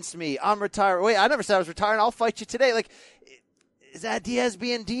out against me, I'm retired. Wait, I never said I was retiring, I'll fight you today. Like, is that Diaz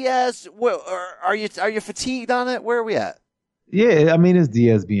being Diaz? Or are you fatigued on it? Where are we at? Yeah, I mean, it's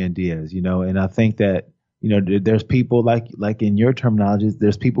Diaz being Diaz, and I think that, there's people like in your terminology,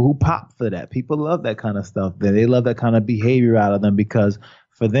 there's people who pop for that. People love that kind of stuff. They love that kind of behavior out of them, because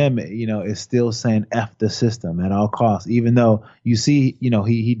for them, it's still saying F the system at all costs, even though you see,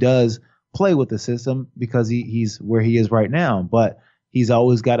 he does play with the system because he's where he is right now, but he's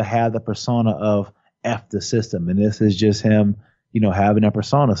always got to have the persona of F the system. And this is just him, having a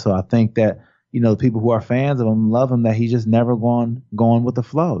persona. So I think that, the people who are fans of him love him, that he's just never going with the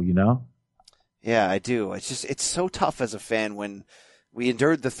flow, Yeah, I do. It's so tough as a fan when we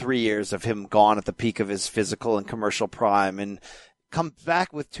endured the 3 years of him gone at the peak of his physical and commercial prime and come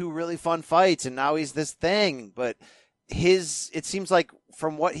back with 2 really fun fights, and now he's this thing. But it seems like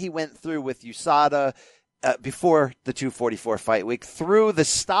from what he went through with USADA before the 244 fight week, through the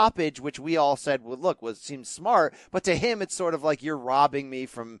stoppage, which we all said seemed smart, but to him it's sort of like, you're robbing me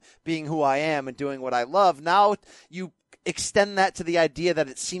from being who I am and doing what I love. Now you extend that to the idea that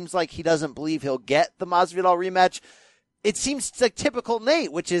it seems like he doesn't believe he'll get the Masvidal rematch. It seems like typical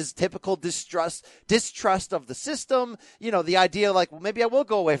Nate, which is typical distrust of the system. The idea like, well, maybe I will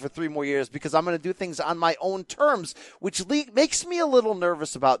go away for 3 more years because I'm going to do things on my own terms, which makes me a little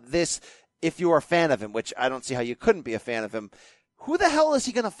nervous about this. If you're a fan of him, which I don't see how you couldn't be a fan of him, who the hell is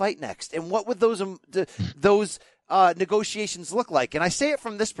he going to fight next? And what would those negotiations look like? And I say it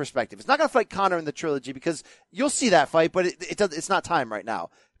from this perspective. It's not going to fight Conor in the trilogy, because you'll see that fight, but it's not time right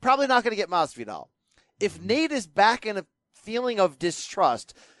now. Probably not going to get Masvidal. If Nate is back in a feeling of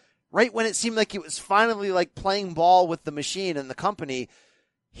distrust, right when it seemed like it was finally like playing ball with the machine and the company,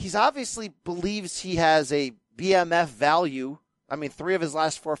 he's obviously believes he has a BMF value. I mean, 3 of his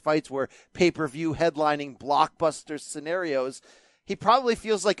last 4 fights were pay-per-view headlining blockbuster scenarios. He probably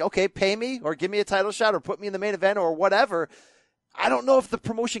feels like, okay, pay me or give me a title shot or put me in the main event or whatever. I don't know if the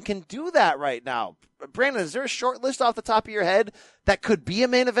promotion can do that right now. Brandon, is there a short list off the top of your head that could be a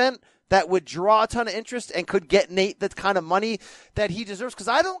main event that would draw a ton of interest and could get Nate the kind of money that he deserves? Because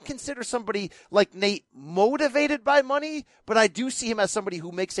I don't consider somebody like Nate motivated by money, but I do see him as somebody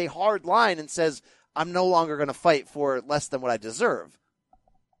who makes a hard line and says, I'm no longer going to fight for less than what I deserve.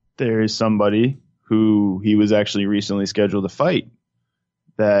 There is somebody who he was actually recently scheduled to fight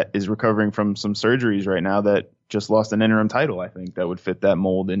that is recovering from some surgeries right now that just lost an interim title, I think, that would fit that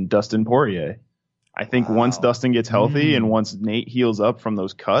mold, in Dustin Poirier. I think once Dustin gets healthy and once Nate heals up from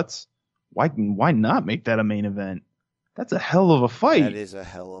those cuts, why not make that a main event? That's a hell of a fight. That is a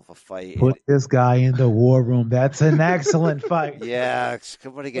hell of a fight. Put this guy in the war room. That's an excellent fight. Yeah,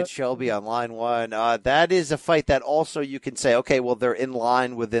 somebody get Shelby on line 1. That is a fight that also you can say, okay, well, they're in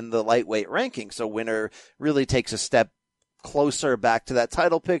line within the lightweight ranking, so winner really takes a step closer back to that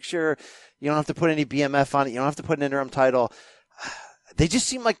title picture. You don't have to put any BMF on it. You don't have to put an interim title. They just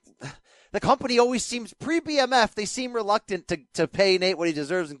seem like the company always seems, pre-BMF, they seem reluctant to pay Nate what he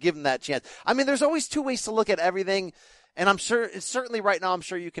deserves and give him that chance. I mean, there's always 2 ways to look at everything. And I'm sure, certainly right now, I'm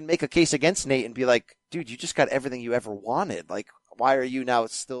sure you can make a case against Nate and be like, dude, you just got everything you ever wanted. Like, why are you now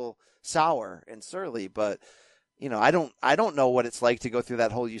still sour and surly? But, I don't know what it's like to go through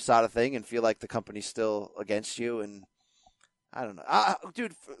that whole USADA thing and feel like the company's still against you. And I don't know.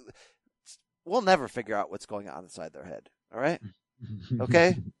 Dude, we'll never figure out what's going on inside their head. All right?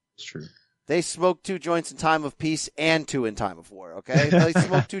 Okay? It's true. They smoked 2 joints in time of peace and 2 in time of war, okay? They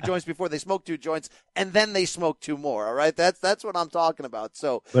smoked 2 joints before, they smoked 2 joints, and then they smoked 2 more, all right? That's what I'm talking about.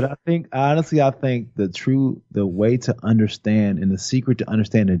 So, but I think the way to understand and the secret to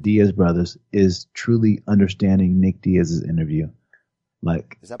understand the Diaz brothers is truly understanding Nick Diaz's interview.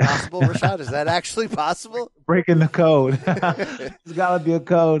 Like, is that possible, Rashad? Is that actually possible? Breaking the code. There's got to be a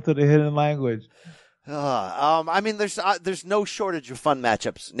code to the hidden language. I mean, there's no shortage of fun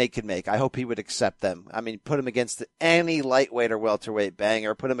matchups Nate can make. I hope he would accept them. I mean, put him against any lightweight or welterweight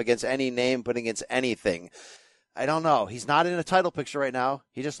banger, put him against any name, put him against anything. I don't know. He's not in a title picture right now.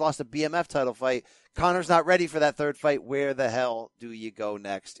 He just lost a BMF title fight. Conor's not ready for that third fight. Where the hell do you go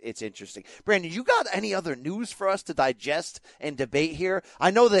next? It's interesting. Brandon, you got any other news for us to digest and debate here? I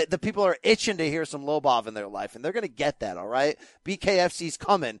know that the people are itching to hear some Lobov in their life, and they're going to get that, all right? BKFC's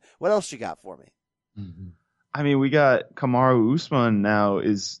coming. What else you got for me? Mm-hmm. I mean, we got Kamaru Usman now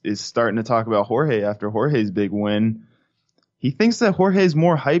is starting to talk about Jorge after Jorge's big win. He thinks that Jorge's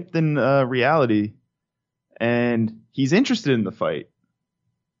more hype than reality, and he's interested in the fight.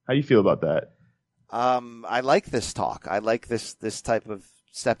 How do you feel about that? I like this talk. I like this type of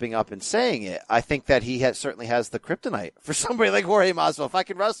stepping up and saying it. I think that he certainly has the kryptonite for somebody like Jorge Masvidal. If I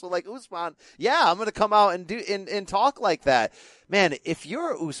can wrestle like Usman, yeah, I'm going to come out and talk like that. Man, if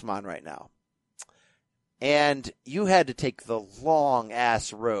you're Usman right now and you had to take the long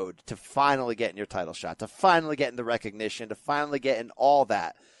ass road to finally get in your title shot, to finally get in the recognition, to finally get in all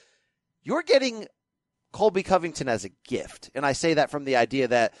that, you're getting Colby Covington as a gift. And I say that from the idea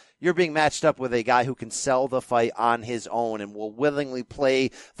that you're being matched up with a guy who can sell the fight on his own and will willingly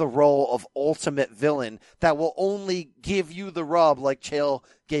play the role of ultimate villain that will only give you the rub like Chael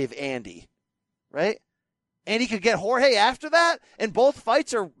gave Andy. Right? And he could get Jorge after that, and both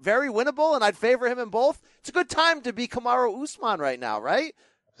fights are very winnable, and I'd favor him in both. It's a good time to be Kamaru Usman right now, right?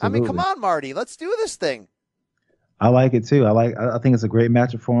 Absolutely. I mean, come on, Marty. Let's do this thing. I like it, too. I think it's a great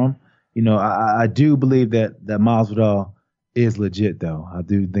matchup for him. You know, I do believe that Masvidal is legit, though. I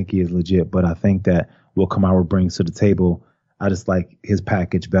do think he is legit, but I think that what Kamaru brings to the table, I just like his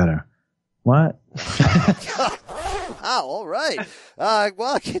package better. What? Wow, all right.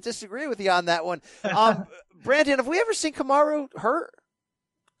 Well, I can't disagree with you on that one. Brandon, have we ever seen Kamaru hurt,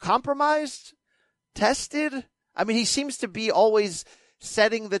 compromised, tested? I mean, he seems to be always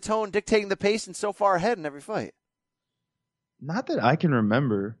setting the tone, dictating the pace, and so far ahead in every fight. Not that I can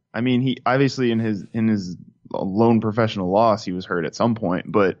remember. I mean, he obviously in his lone professional loss, he was hurt at some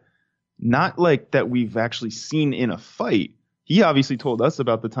point, but not like that we've actually seen in a fight. He obviously told us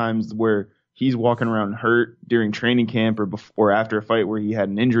about the times where he's walking around hurt during training camp or before after a fight where he had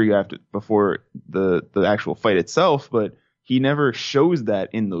an injury before the actual fight itself, but he never shows that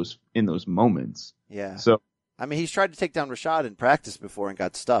in those moments. Yeah. So I mean, he's tried to take down Rashad in practice before and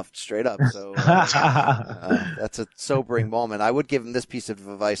got stuffed straight up. So that's a sobering moment. I would give him this piece of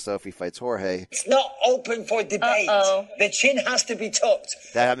advice, though, if he fights Jorge. It's not open for debate. Uh-oh. The chin has to be tucked.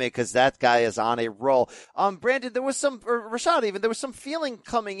 Because that guy is on a roll. Brandon, there was Rashad even, there was some feeling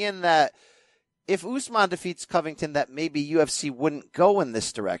coming in that if Usman defeats Covington, that maybe UFC wouldn't go in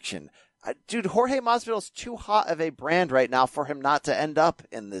this direction. Dude, Jorge Masvidal is too hot of a brand right now for him not to end up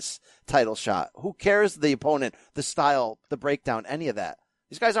in this title shot. Who cares the opponent, the style, the breakdown, any of that?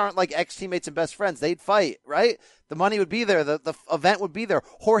 These guys aren't like ex-teammates and best friends. They'd fight, right? The money would be there. The event would be there.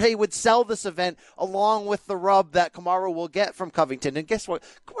 Jorge would sell this event along with the rub that Kamaru will get from Covington. And guess what?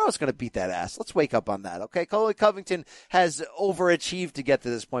 Kamaru's going to beat that ass. Let's wake up on that, okay? Colby Covington has overachieved to get to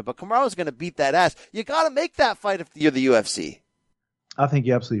this point, but Kamaru's going to beat that ass. You got to make that fight if you're the UFC. I think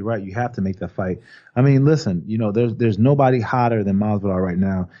you're absolutely right. You have to make that fight. I mean, listen, you know, there's nobody hotter than Masvidal right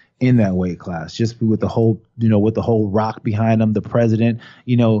now in that weight class. Just with the whole, with the whole rock behind him, the president,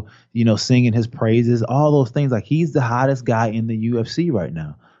 singing his praises, all those things. Like, he's the hottest guy in the UFC right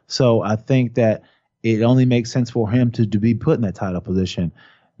now. So I think that it only makes sense for him to be put in that title position.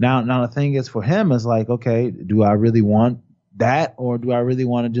 Now the thing is for him is like, okay, do I really want that, or do I really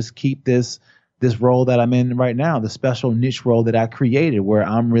want to just keep this role that I'm in right now, the special niche role that I created, where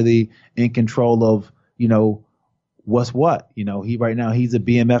I'm really in control of, what's what. Right now he's a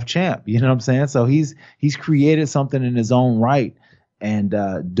BMF champ. You know what I'm saying? So he's created something in his own right. And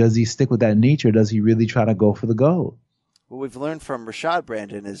does he stick with that niche, or does he really try to go for the gold? What we've learned from Rashad,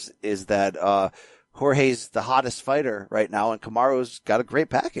 Brandon, is that Jorge's the hottest fighter right now, and Kamaru's got a great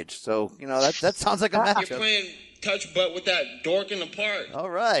package. So, that sounds like a matchup. You're playing touch butt with that dork in the park. All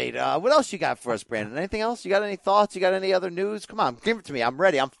right. What else you got for us, Brandon? Anything else? You got any thoughts? You got any other news? Come on, give it to me. I'm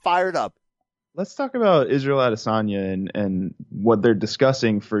ready. I'm fired up. Let's talk about Israel Adesanya and what they're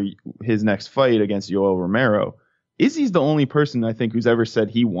discussing for his next fight against Yoel Romero. Izzy's the only person I think who's ever said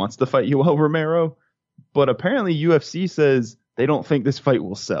he wants to fight Yoel Romero, but apparently UFC says they don't think this fight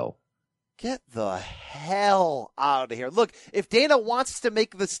will sell. Get the hell out of here. Look, if Dana wants to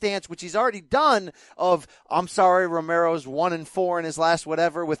make the stance, which he's already done, of, I'm sorry, Romero's 1-4 in his last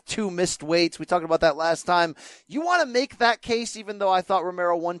whatever with 2 missed weights. We talked about that last time. You want to make that case, even though I thought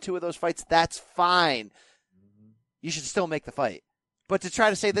Romero won 2 of those fights, that's fine. You should still make the fight. But to try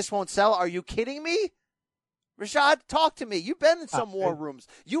to say this won't sell, are you kidding me? Rashad, talk to me. You've been in some war rooms.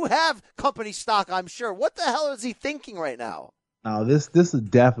 You have company stock, I'm sure. What the hell is he thinking right now? No, this is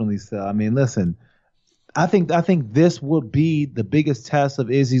definitely so. I mean, listen, I think this would be the biggest test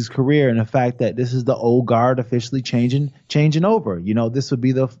of Izzy's career, and the fact that this is the old guard officially changing over. You know, this would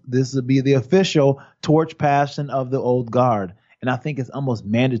be the official torch passing of the old guard. And I think it's almost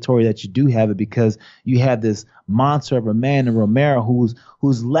mandatory that you do have it, because you have this monster of a man in Romero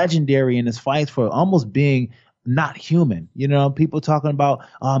who's legendary in his fights for almost being not human. You know, people talking about,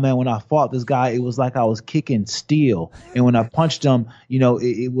 oh man, when I fought this guy, it was like I was kicking steel. And when I punched him, you know,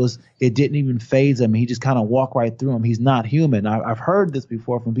 it didn't even faze him. He just kind of walked right through him. He's not human. I've heard this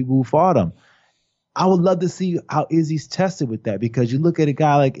before from people who fought him. I would love to see how Izzy's tested with that, because you look at a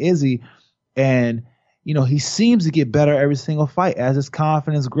guy like Izzy and, you know, he seems to get better every single fight. As his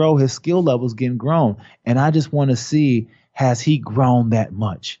confidence grows, his skill level's getting grown. And I just want to see, has he grown that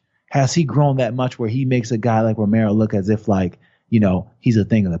much? Has he grown that much where he makes a guy like Romero look as if, like, you know, he's a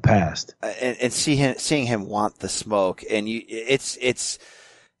thing of the past? And seeing him want the smoke, and it's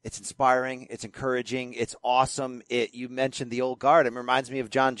inspiring, it's encouraging, it's awesome. You mentioned the old guard. It reminds me of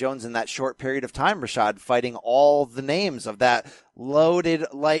John Jones in that short period of time, Rashad, fighting all the names of that loaded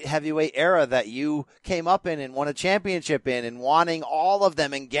light heavyweight era that you came up in and won a championship in, and wanting all of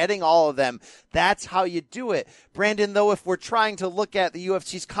them and getting all of them. That's how you do it. Brandon, though, if we're trying to look at the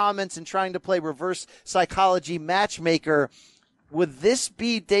UFC's comments and trying to play reverse psychology matchmaker, would this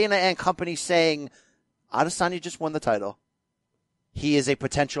be Dana and company saying, Adesanya just won the title? He is a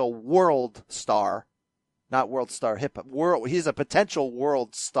potential world star, not world star hip hop. He's a potential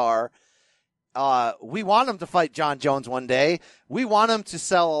world star. We want him to fight John Jones one day. We want him to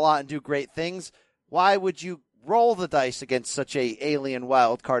sell a lot and do great things. Why would you roll the dice against such a alien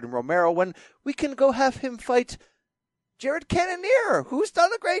wild card in Romero when we can go have him fight Jared Cannonier, who's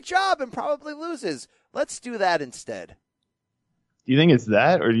done a great job and probably loses? Let's do that instead. Do you think it's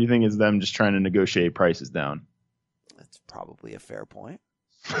that, or do you think it's them just trying to negotiate prices down? That's probably a fair point.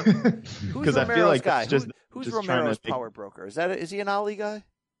 Because I feel like guy? Who's just Romero's power broker? Is he an Ali guy?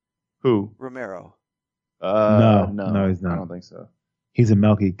 Who? Romero. No, he's not. I don't think so. He's a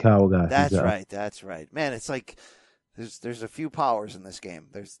Melky Cow guy. That's right. Man, it's like there's a few powers in this game.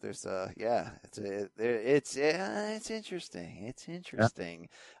 It's interesting. It's interesting.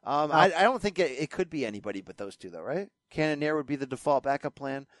 Yeah. I don't think it could be anybody but those two, though, right? Cannonier would be the default backup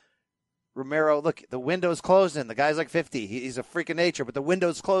plan. Romero, look, the window's closing. The guy's like 50. He's a freak of nature, but the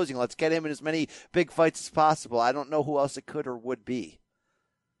window's closing. Let's get him in as many big fights as possible. I don't know who else it could or would be.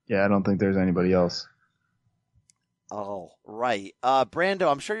 Yeah, I don't think there's anybody else. Oh, right.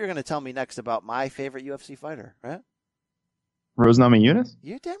 Brando, I'm sure you're going to tell me next about my favorite UFC fighter, right? Rose Namajunas?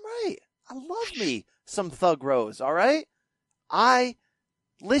 You're damn right. I love me some Thug Rose, all right? I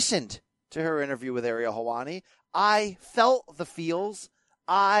listened to her interview with Ariel Helwani. I felt the feels.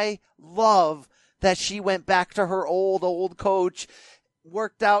 I love that she went back to her old coach,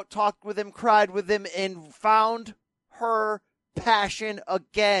 worked out, talked with him, cried with him, and found her passion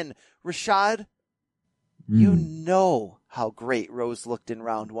again. Rashad, you know how great Rose looked in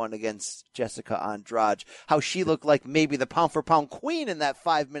round one against Jessica Andrade, how she looked like maybe the pound-for-pound queen in that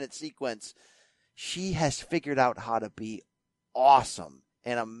 5-minute sequence. She has figured out how to be awesome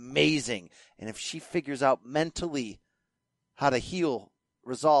and amazing. And if she figures out mentally how to heal,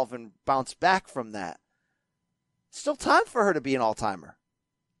 resolve, and bounce back from that, still time for her to be an all-timer.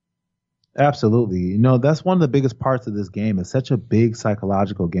 Absolutely. You know, that's one of the biggest parts of this game. It's such a big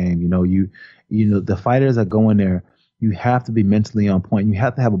psychological game. You know, the fighters that go in there, you have to be mentally on point. You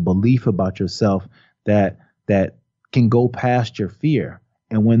have to have a belief about yourself that can go past your fear.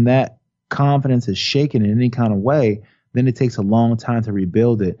 And when that confidence is shaken in any kind of way, then it takes a long time to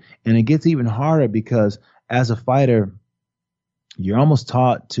rebuild it. And it gets even harder because as a fighter, you're almost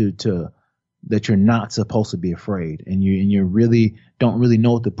taught that you're not supposed to be afraid, and you really don't really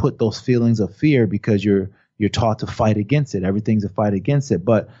know what to put those feelings of fear, because you're taught to fight against it. Everything's a fight against it.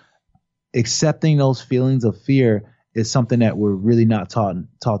 But accepting those feelings of fear is something that we're really not taught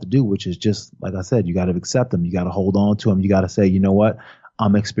to do, which is just, like I said, you got to accept them. You got to hold on to them. You got to say, you know what,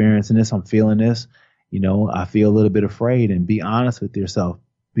 I'm experiencing this. I'm feeling this. You know, I feel a little bit afraid, and be honest with yourself,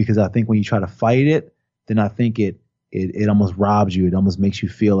 because I think when you try to fight it, then I think it almost robs you. It almost makes you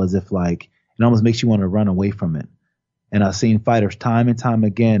feel as if like, it almost makes you want to run away from it. And I've seen fighters time and time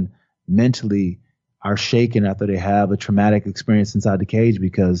again mentally are shaken after they have a traumatic experience inside the cage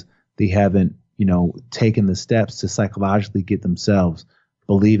because they haven't, you know, taken the steps to psychologically get themselves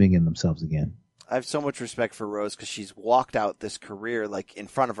believing in themselves again. I have so much respect for Rose because she's walked out this career like in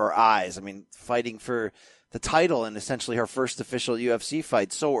front of our eyes. I mean, fighting for the title and essentially her first official UFC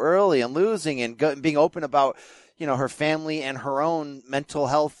fight so early and losing and being open about, you know, her family and her own mental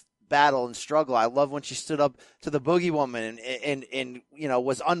health battle and struggle. I love when she stood up to the Boogie Woman and you know,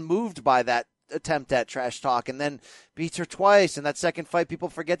 was unmoved by that attempt at trash talk and then beats her twice. And that second fight people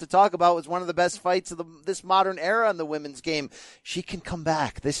forget to talk about was one of the best fights of this modern era in the women's game. She can come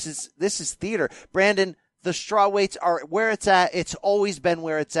back. This is theater. Brandon, the strawweights are where it's at. It's always been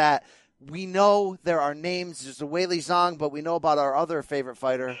where it's at. We know there are names. There's a Weili Zhang, but we know about our other favorite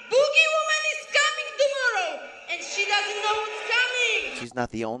fighter. Boogie Woman is coming tomorrow, and she doesn't know what's coming. She's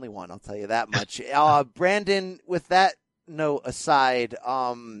not the only one, I'll tell you that much. Brandon, with that note aside,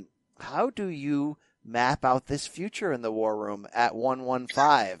 how do you map out this future in the War Room at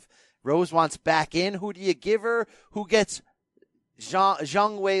 115? Rose wants back in. Who do you give her? Who gets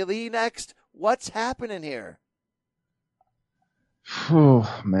Zhang Weili next? What's happening here?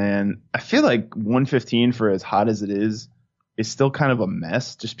 Oh, man. I feel like 115, for as hot as it is still kind of a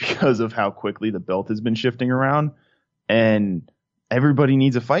mess just because of how quickly the belt has been shifting around. And everybody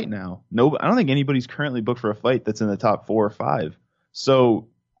needs a fight now. No, I don't think anybody's currently booked for a fight that's in the top 4 or 5. So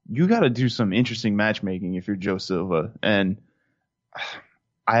you got to do some interesting matchmaking if you're Joe Silva. And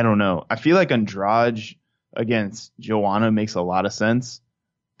I don't know. I feel like Andrade against Joanna makes a lot of sense.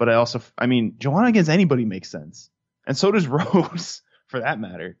 But Joanna against anybody makes sense. And so does Rose, for that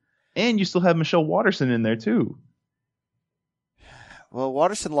matter. And you still have Michelle Waterson in there, too. Well,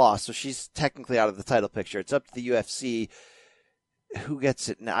 Waterson lost, so she's technically out of the title picture. It's up to the UFC. Who gets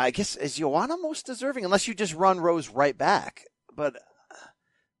it now? I guess, is Joanna most deserving? Unless you just run Rose right back. But,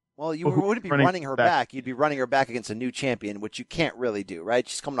 well, you wouldn't be running her back. You'd be running her back against a new champion, which you can't really do, right?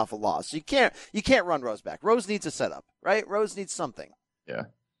 She's coming off a loss. So you can't run Rose back. Rose needs a setup, right? Rose needs something. Yeah.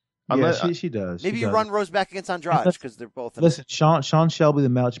 She does. Maybe you run Rose back against Andrade because they're both. Listen, Sean Shelby, the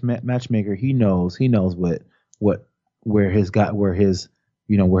matchmaker, he knows where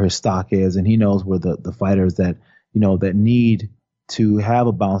his stock is, and he knows where the fighters that need to have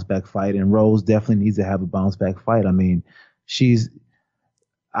a bounce back fight, and Rose definitely needs to have a bounce back fight. I mean,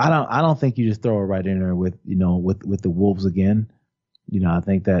 I don't think you just throw her right in there with the Wolves again. I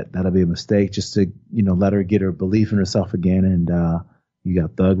think that'll be a mistake just to let her get her belief in herself again, and you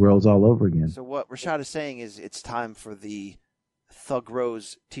got Thug Rose all over again. So what Rashad is saying is it's time for the Thug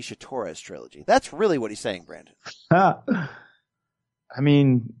Rose Tisha Torres trilogy. That's really what he's saying, Brandon. I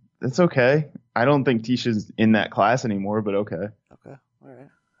mean, that's okay. I don't think Tisha's in that class anymore, but okay. Okay. All right.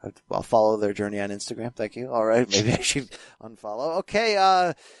 I'll follow their journey on Instagram. Thank you. All right. Maybe I should unfollow. Okay.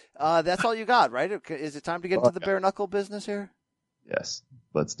 That's all you got, right? Is it time to get into the bare knuckle business here? Yes.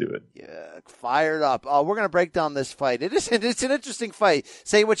 Let's do it. Yeah, fired up. We're going to break down this fight. It's an interesting fight.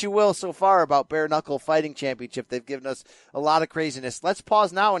 Say what you will so far about Bare Knuckle Fighting Championship. They've given us a lot of craziness. Let's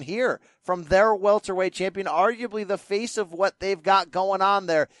pause now and hear from their welterweight champion, arguably the face of what they've got going on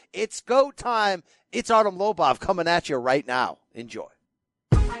there. It's go time. It's Artem Lobov coming at you right now. Enjoy.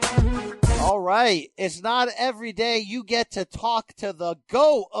 All right. It's not every day you get to talk to the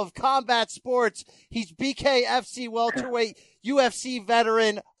GOAT of combat sports. He's BKFC welterweight UFC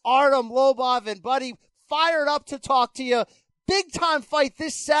veteran Artem Lobov. And, buddy, fired up to talk to you. Big-time fight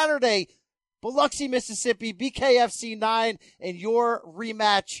this Saturday. Biloxi, Mississippi, BKFC9, and your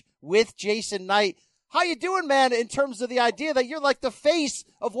rematch with Jason Knight. How you doing, man, in terms of the idea that you're like the face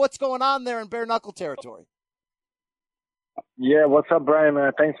of what's going on there in bare knuckle territory? Yeah, what's up, Brian?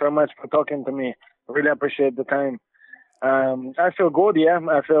 Thanks very much for talking to me. Really appreciate the time. I feel good, yeah.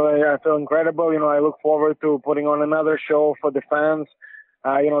 I feel incredible. I look forward to putting on another show for the fans.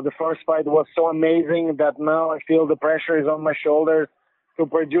 The first fight was so amazing that now I feel the pressure is on my shoulders to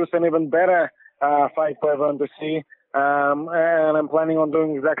produce an even better fight for everyone to see. And I'm planning on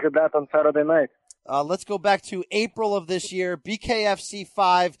doing exactly that on Saturday night. Let's go back to April of this year, BKFC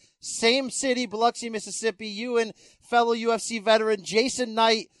 5, same city, Biloxi, Mississippi. You and fellow UFC veteran Jason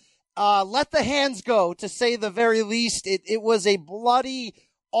Knight let the hands go, to say the very least. It was a bloody,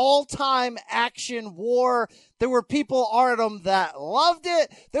 all-time action war. There were people, Artem, that loved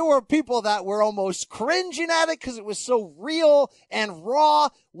it. There were people that were almost cringing at it because it was so real and raw.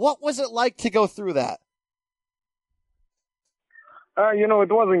 What was it like to go through that? It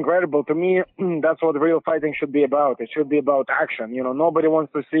was incredible. To me, that's what real fighting should be about. It should be about action. Nobody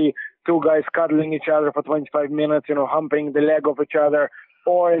wants to see two guys cuddling each other for 25 minutes, humping the leg of each other,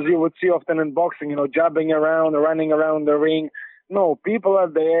 or as you would see often in boxing, jabbing around, running around the ring. No, people are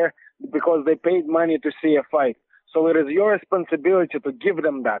there because they paid money to see a fight. So it is your responsibility to give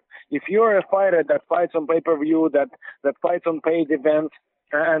them that. If you're a fighter that fights on pay-per-view, that fights on paid events,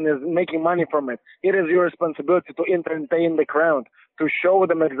 and is making money from it, it is your responsibility to entertain the crowd, to show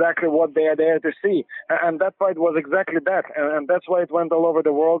them exactly what they are there to see. And that fight was exactly that. And that's why it went all over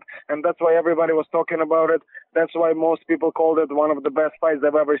the world. And that's why everybody was talking about it. That's why most people called it one of the best fights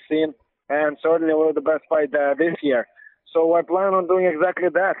they've ever seen. And certainly one of the best fights this year. So I plan on doing exactly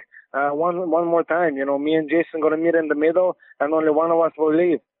that. one more time. Me and Jason going to meet in the middle, and only one of us will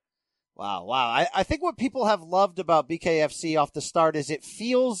leave. Wow. I think what people have loved about BKFC off the start is it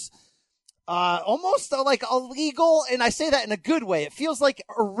feels almost like illegal, and I say that in a good way. It feels like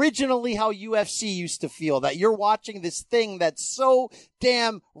originally how UFC used to feel, that you're watching this thing that's so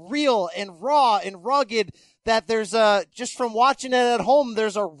damn real and raw and rugged that there's just from watching it at home,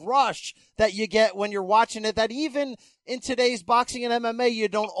 there's a rush that you get when you're watching it that even in today's boxing and MMA, you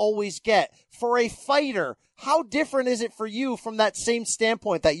don't always get. For a fighter, how different is it for you from that same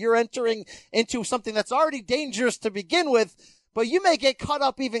standpoint that you're entering into something that's already dangerous to begin with, but you may get caught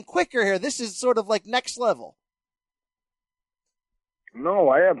up even quicker here? This is sort of like next level. No,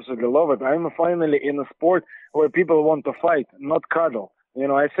 I absolutely love it. I'm finally in a sport where people want to fight, not cuddle.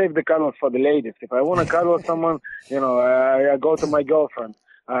 I save the cuddles for the ladies. If I want to cuddle someone, I go to my girlfriend.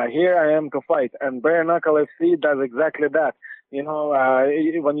 Here I am to fight. And Bare Knuckle FC does exactly that.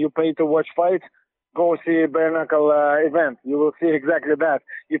 When you pay to watch fights, go see Bare Knuckle event. You will see exactly that.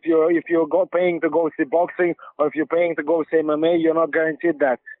 If you're paying to go see boxing, or if you're paying to go see MMA, you're not guaranteed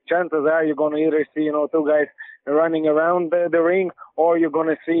that. Chances are you're going to either see, two guys running around the ring, or you're going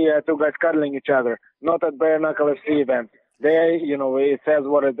to see two guys cuddling each other. Not at Bare Knuckle FC event. There, it says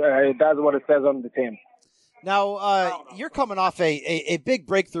it does what it says on the team. Now, you're coming off a big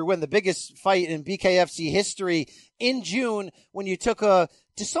breakthrough win, the biggest fight in BKFC history in June when you took a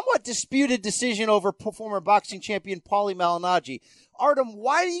somewhat disputed decision over former boxing champion Paulo Malignaggi. Artem,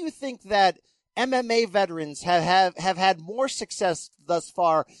 why do you think that MMA veterans have had more success thus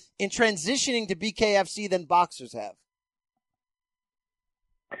far in transitioning to BKFC than boxers have?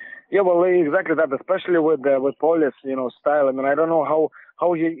 Yeah, well, exactly that, especially with Paulo's, style. I mean, I don't know how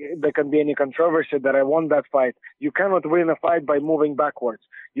there can be any controversy that I won that fight. You cannot win a fight by moving backwards.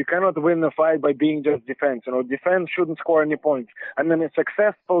 You cannot win a fight by being just defense. Defense shouldn't score any points. And then a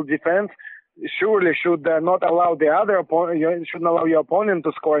successful defense surely should not allow the other opponent, you shouldn't allow your opponent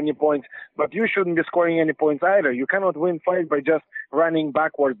to score any points, but you shouldn't be scoring any points either. You cannot win fight by just running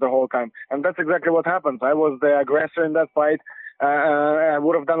backwards the whole time. And that's exactly what happens. I was the aggressor in that fight. I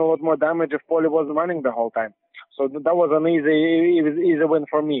would have done a lot more damage if Paulo wasn't running the whole time. So that was an easy win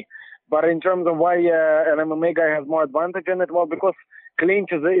for me. But in terms of why an MMA guy has more advantage in it, well, because clinch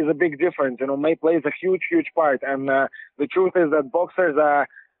is a big difference. May plays a huge part. And the truth is that boxers are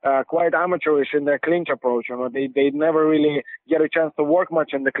quite amateurish in their clinch approach. They never really get a chance to work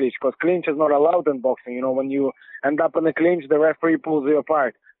much in the clinch because clinch is not allowed in boxing. When you end up in the clinch, the referee pulls you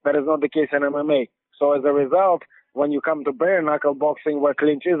apart. That is not the case in MMA. So as a result, when you come to bare knuckle boxing where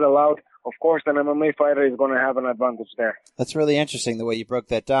clinch is allowed, of course an MMA fighter is going to have an advantage there. That's really interesting the way you broke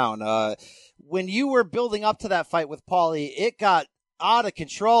that down. When you were building up to that fight with Paulie, it got out of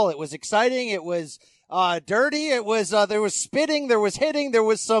control. It was exciting. It was dirty. It was there was spitting, there was hitting, there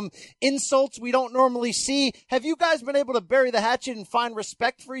was some insults we don't normally see. Have you guys been able to bury the hatchet and find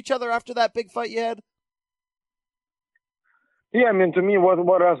respect for each other after that big fight you had? Yeah, to me,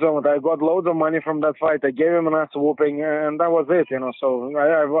 what else? I got loads of money from that fight. I gave him an ass whooping, and that was it, So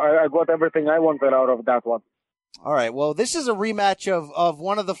I got everything I wanted out of that one. All right. Well, this is a rematch of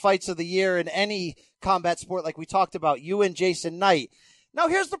one of the fights of the year in any combat sport, like we talked about, you and Jason Knight. Now,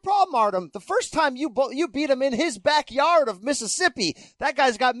 here's the problem, Artem. The first time you beat him in his backyard of Mississippi, that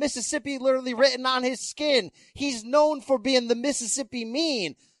guy's got Mississippi literally written on his skin. He's known for being the Mississippi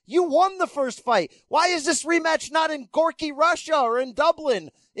mean. You won the first fight. Why is this rematch not in Gorky, Russia, or in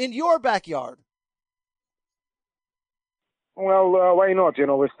Dublin, in your backyard? Well, why not?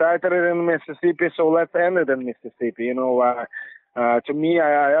 We started it in Mississippi, so let's end it in Mississippi. To me,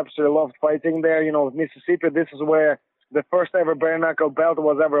 I absolutely loved fighting there. Mississippi, this is where the first ever bare knuckle belt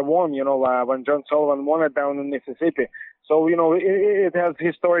was ever won, when John Sullivan won it down in Mississippi. So, it has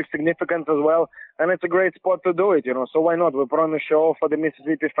historic significance as well, and it's a great spot to do it, So why not? We put on a show for the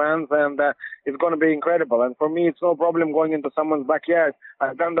Mississippi fans, and it's going to be incredible. And for me, it's no problem going into someone's backyard.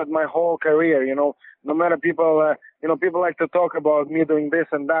 I've done that my whole career, No matter people, people like to talk about me doing this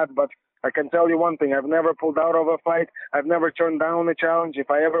and that, but I can tell you one thing. I've never pulled out of a fight. I've never turned down a challenge. If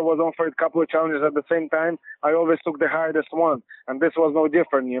I ever was offered a couple of challenges at the same time, I always took the hardest one. And this was no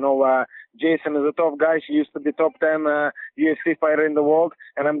different. Jason is a tough guy. He used to be top 10 UFC fighter in the world,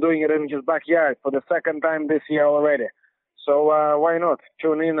 and I'm doing it in his backyard for the second time this year already. So why not?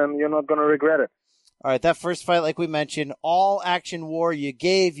 Tune in, and you're not going to regret it. All right, that first fight, like we mentioned, all action war. You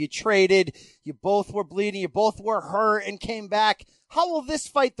gave, you traded, you both were bleeding, you both were hurt and came back. How will this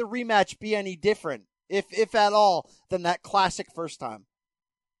fight, the rematch, be any different, if at all, than that classic first time?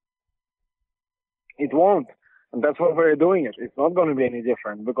 It won't. And that's why we're doing it. It's not going to be any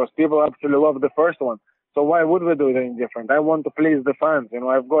different because people absolutely love the first one. So why would we do it any different? I want to please the fans.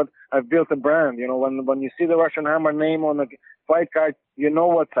 I've built a brand. When you see the Russian Hammer name on the fight card, you know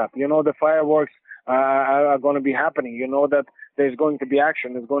what's up. You know the fireworks are going to be happening. You know that there's going to be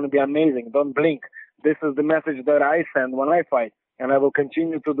action. It's going to be amazing. Don't blink. This is the message that I send when I fight, and I will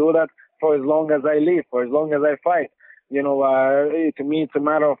continue to do that for as long as I live, for as long as I fight. To me, it's a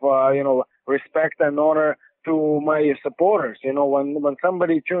matter of respect and honor to my supporters. When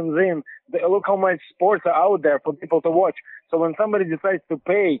somebody tunes in, look how much sports are out there for people to watch. So when somebody decides to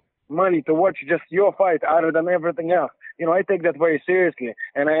pay money to watch just your fight other than everything else, I take that very seriously,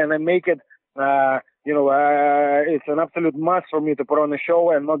 and I make it. It's an absolute must for me to put on a show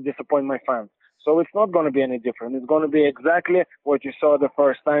and not disappoint my fans. So it's not going to be any different. It's going to be exactly what you saw the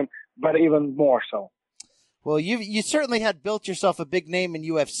first time, but even more so. Well, you certainly had built yourself a big name in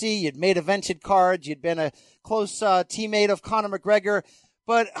UFC. You'd made evented cards. You'd been a close teammate of Conor McGregor.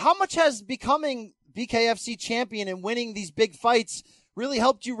 But how much has becoming BKFC champion and winning these big fights really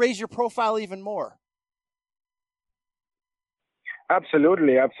helped you raise your profile even more?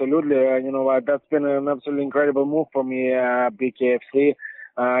 Absolutely. That's been an absolutely incredible move for me, BKFC.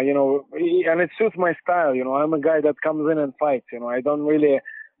 And it suits my style. I'm a guy that comes in and fights. I don't really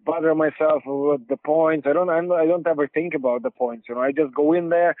bother myself with the points. I don't ever think about the points. I just go in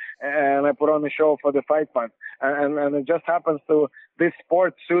there and I put on a show for the fight fans. And it just happens to, this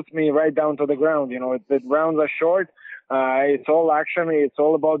sport suits me right down to the ground. The rounds are short. It's all action. It's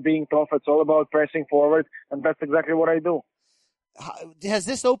all about being tough. It's all about pressing forward. And that's exactly what I do. Has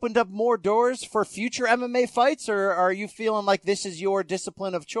this opened up more doors for future MMA fights, or are you feeling like this is your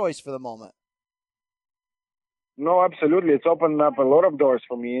discipline of choice for the moment? No, absolutely. It's opened up a lot of doors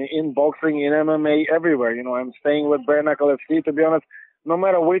for me in boxing, in MMA, everywhere. I'm staying with Bare Knuckle FC, to be honest. No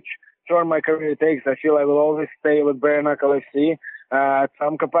matter which turn my career takes, I feel I will always stay with Bare Knuckle FC at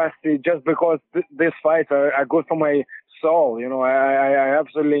some capacity, just because these fights are good for my soul. I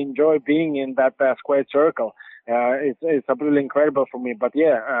absolutely enjoy being in that squared circle. It's absolutely incredible for me. But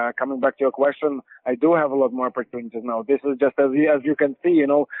coming back to your question, I do have a lot more opportunities now. This is just as you can see,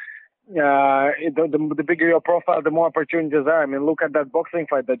 the bigger your profile, the more opportunities are. I mean, look at that boxing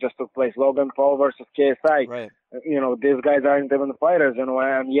fight that just took place, Logan Paul versus KSI. Right. These guys aren't even fighters,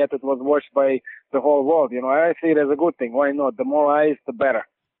 and yet it was watched by the whole world. I see it as a good thing. Why not? The more eyes, the better.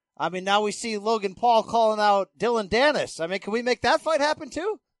 I mean, now we see Logan Paul calling out Dylan Dennis. I mean, can we make that fight happen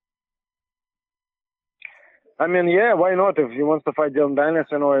too? I mean, yeah, why not? If he wants to fight Dylan Dennis,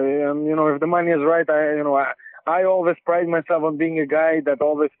 if the money is right, I always pride myself on being a guy that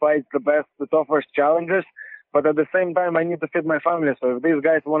always fights the best, the toughest challengers. But at the same time, I need to feed my family. So if these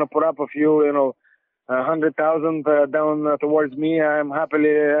guys want to put up a few, 100,000 down towards me, I'm happy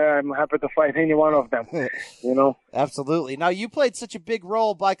to fight any one of them. Absolutely. Now, you played such a big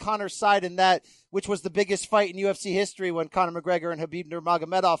role by Conor's side in that, which was the biggest fight in UFC history when Conor McGregor and Khabib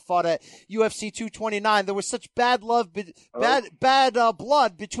Nurmagomedov fought at UFC 229. There was such bad blood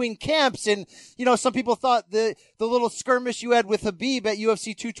between camps, and some people thought the little skirmish you had with Khabib at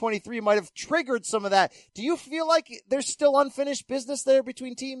UFC 223 might have triggered some of that. Do you feel like there's still unfinished business there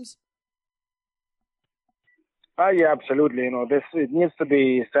between teams? Yeah, absolutely. It needs to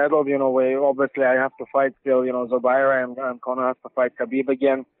be settled. Obviously I have to fight still, Zobaira, and Conor has to fight Khabib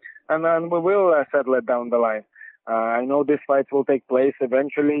again. And then we will settle it down the line. I know these fights will take place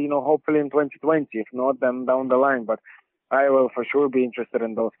eventually, hopefully in 2020. If not, then down the line. But I will for sure be interested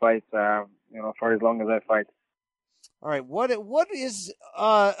in those fights, for as long as I fight. All right. What is,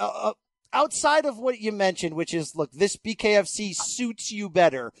 outside of what you mentioned, which is, look, this BKFC suits you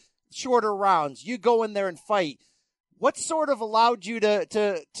better, shorter rounds, you go in there and fight. What sort of allowed you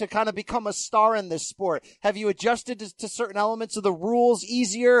to kind of become a star in this sport? Have you adjusted to certain elements of the rules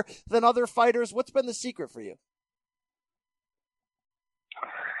easier than other fighters? What's been the secret for you?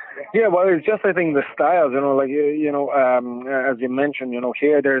 Yeah, well, it's just, I think, the styles, as you mentioned,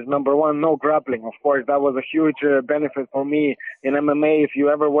 here there's number one, no grappling. Of course, that was a huge benefit for me in MMA. If you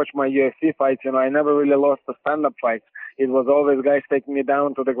ever watch my UFC fights, I never really lost the stand-up fights. It was always guys taking me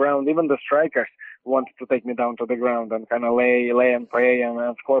down to the ground. Even the strikers wanted to take me down to the ground and kind of lay and pray and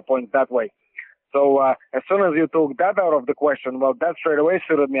score points that way. So as soon as you took that out of the question, well, that straight away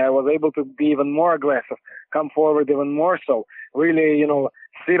suited me. I was able to be even more aggressive, come forward even more so. Really,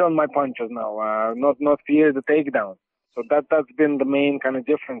 sit on my punches now, not fear the takedown. So that's been the main kind of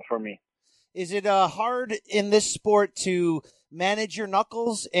difference for me. Is it hard in this sport to manage your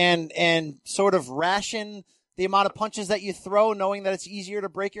knuckles and sort of ration the amount of punches that you throw, knowing that it's easier to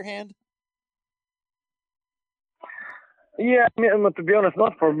break your hand? Yeah, I mean, to be honest,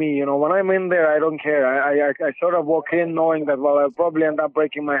 not for me. When I'm in there, I don't care. I sort of walk in knowing that, well, I'll probably end up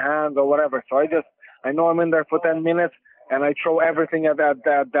breaking my hand or whatever. So I just I know I'm in there for 10 minutes, and I throw everything at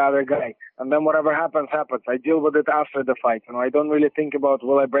the other guy. And then whatever happens, happens. I deal with it after the fight. I don't really think about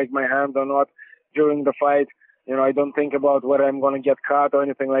will I break my hand or not during the fight. I don't think about whether I'm going to get caught or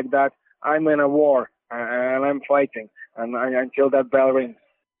anything like that. I'm in a war, and I'm fighting until that bell rings.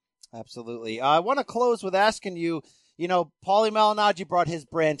 Absolutely. I want to close with asking you, Paulie Malignaggi brought his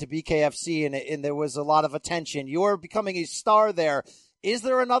brand to BKFC, and there was a lot of attention. You're becoming a star there. Is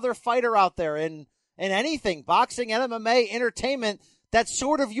there another fighter out there in anything, boxing, MMA, entertainment, that's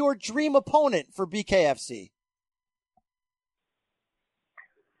sort of your dream opponent for BKFC?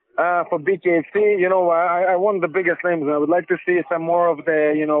 For BKFC, I want the biggest names. I would like to see some more of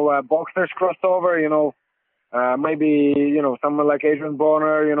the, boxers crossed over, maybe, someone like Adrian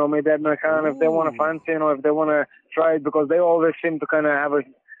Bonner, maybe Edmund Khan, if they want to fancy, if they want to try it, because they always seem to kind of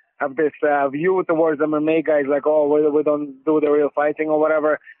have this view towards MMA guys, like, we don't do the real fighting or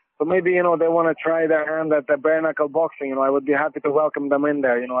whatever. So maybe, they want to try their hand at the bare knuckle boxing. I would be happy to welcome them in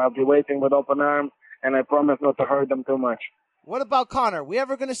there. I'll be waiting with open arms, and I promise not to hurt them too much. What about Conor? We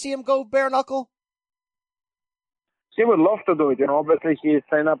ever going to see him go bare knuckle? He would love to do it. Obviously he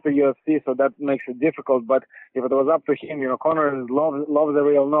signed up to UFC, so that makes it difficult. But if it was up to him, Conor loves the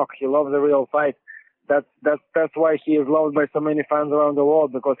real knock. He loves the real fight. That's why he is loved by so many fans around the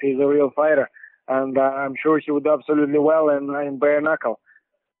world, because he's a real fighter. And I'm sure he would do absolutely well in bare knuckle.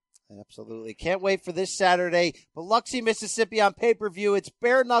 Absolutely. Can't wait for this Saturday. Biloxi, Mississippi on pay-per-view. It's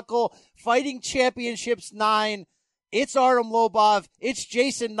Bare Knuckle Fighting Championships 9. It's Artem Lobov. It's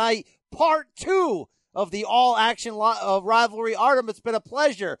Jason Knight. Part 2 of the all-action rivalry. Artem, it's been a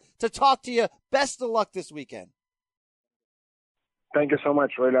pleasure to talk to you. Best of luck this weekend. Thank you so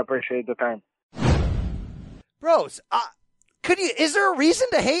much. Really appreciate the time. Bros, is there a reason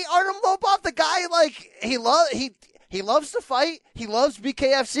to hate Artem Lobov? The guy, he loves to fight. He loves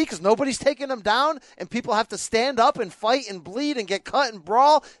BKFC because nobody's taking him down, and people have to stand up and fight and bleed and get cut and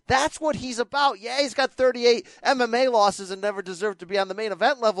brawl. That's what he's about. Yeah, he's got 38 MMA losses and never deserved to be on the main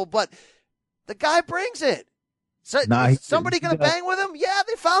event level, but the guy brings it. So, somebody going to bang with him? Yeah,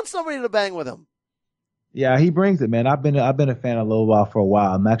 they found somebody to bang with him. Yeah, he brings it, man. I've been a fan of Lobov for a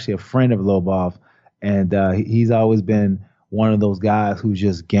while. I'm actually a friend of Lobov, and he's always been one of those guys who's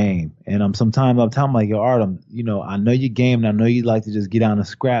just game. And sometimes I'm telling him, like, yo, Artem, I know you game, and I know you like to just get down and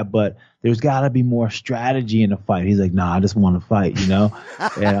scrap, but there's got to be more strategy in the fight. He's like, nah, I just want to fight, and,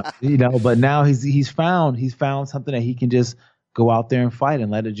 but now he's found something that he can just go out there and fight and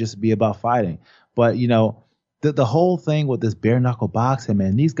let it just be about fighting. But, the whole thing with this bare knuckle boxing,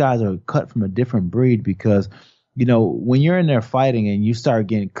 man, these guys are cut from a different breed because, when you're in there fighting and you start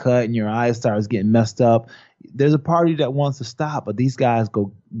getting cut and your eyes starts getting messed up, there's a party that wants to stop, but these guys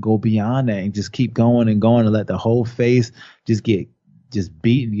go beyond that and just keep going and let the whole face just get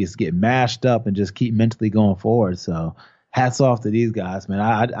beaten, just get mashed up, and just keep mentally going forward. So hats off to these guys, man.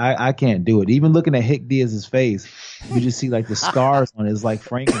 I can't do it. Even looking at Hick Diaz's face, you just see like the scars on it. It's like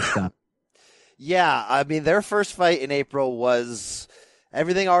Frankenstein. Yeah, I mean, their first fight in April was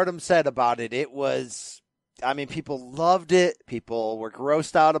everything Artem said about it. It was, people loved it. People were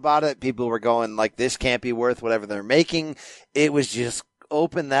grossed out about it. People were going like, this can't be worth whatever they're making. It was just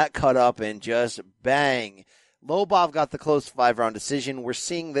open that cut up and just bang. Lobov got the close 5-round decision. We're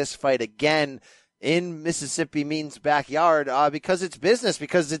seeing this fight again in Mississippi Mean's backyard because it's business,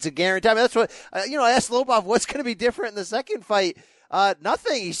 because it's a guarantee. That's what, I asked Lobov, what's going to be different in the second fight?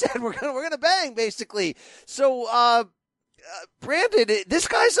 Nothing. He said, we're going to bang, basically. So, Brandon, this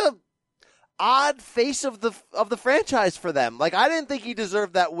guy's a odd face of the franchise for them. Like, I didn't think he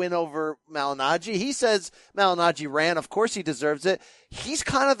deserved that win over Malignaggi. He says Malignaggi ran. Of course he deserves it. He's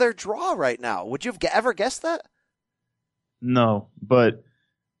kind of their draw right now. Would you have ever guessed that? No, but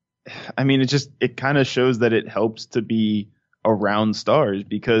it kind of shows that it helps to be around stars,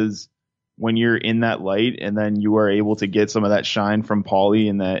 because when you're in that light and then you are able to get some of that shine from Paulie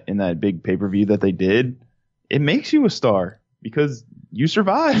in that big pay-per-view that they did, it makes you a star because you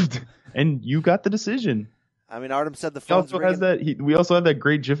survived. And you got the decision. Artem said the phone's ringing. We also have that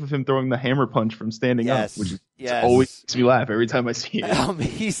great gif of him throwing the hammer punch from standing up, which always makes me laugh every time I see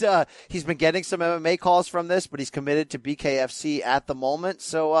it. He's been getting some MMA calls from this, but he's committed to BKFC at the moment.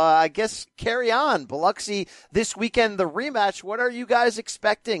 So I guess carry on. Biloxi this weekend, the rematch. What are you guys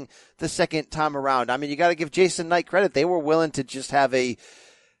expecting the second time around? You got to give Jason Knight credit. They were willing to just have they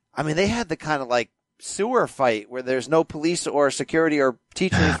had the kind of like sewer fight where there's no police or security or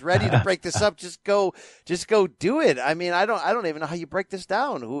teachers ready to break this up. Just go do it. I don't even know how you break this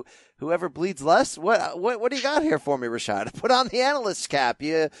down. Whoever bleeds less. What do you got here for me, Rashad? Put on the analyst's cap.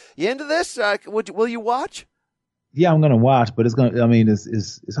 You into this? Will you watch? Yeah, I'm gonna watch, but it's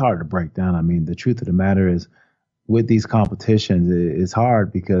hard to break down. I mean, the truth of the matter is, with these competitions, it's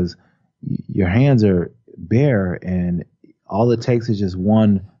hard because your hands are bare, and all it takes is just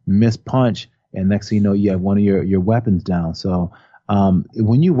one missed punch, and next thing you know, you have one of your weapons down. So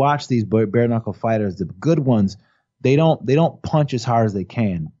when you watch these bare knuckle fighters, the good ones, they don't punch as hard as they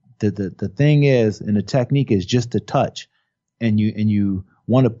can. The thing is, and the technique is just to touch, and you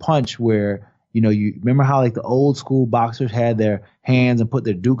want to punch where. You remember how like the old school boxers had their hands and put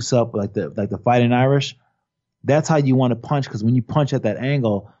their dukes up like the Fighting Irish? That's how you want to punch, because when you punch at that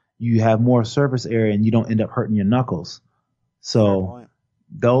angle, you have more surface area and you don't end up hurting your knuckles. So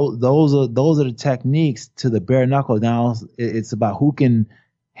those are the techniques to the bare knuckle. Now it's about who can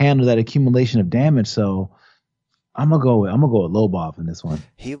handle that accumulation of damage. So I'm gonna go with Lobov in this one.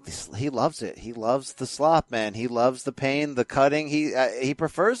 He loves it. He loves the slop, man. He loves the pain, the cutting. He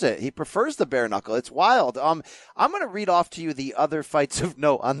prefers it. He prefers the bare knuckle. It's wild. I'm gonna read off to you the other fights of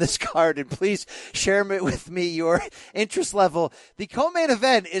note on this card, and please share with me your interest level. The co-main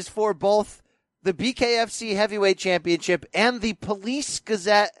event is for both the BKFC Heavyweight Championship and the Police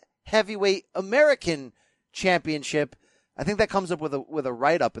Gazette Heavyweight American Championship. I think that comes up with a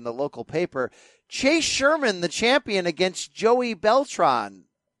write-up in the local paper. Chase Sherman, the champion, against Joey Beltran.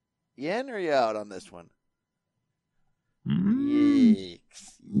 You in or you out on this one?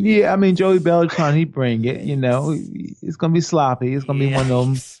 Yeah, I mean, Joey Beltran, he bring it. It's going to be sloppy. It's going to be one of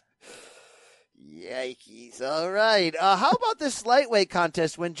them. Yikes. All right. How about this lightweight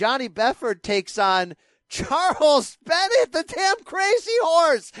contest when Johnny Befford takes on Charles Bennett, the damn crazy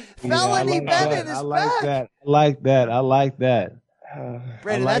horse. Felony Bennett is back. I like that.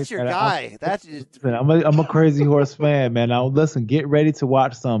 Brandon, that's your guy. I'm a crazy horse fan, man. Now listen, get ready to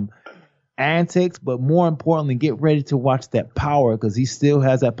watch some antics, but more importantly, get ready to watch that power, because he still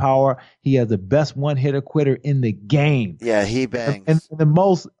has that power. He has the best one-hitter quitter in the game. Yeah, he bangs. And the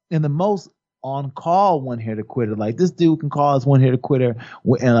most on-call one-hitter quitter. Like, this dude can call his one-hitter quitter.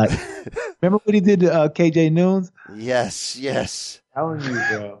 And like, remember what he did to KJ Noons? Yes. Telling you,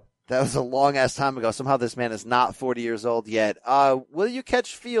 bro. That was a long-ass time ago. Somehow this man is not 40 years old yet. Will you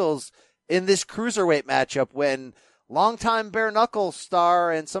catch feels in this cruiserweight matchup when longtime bare-knuckle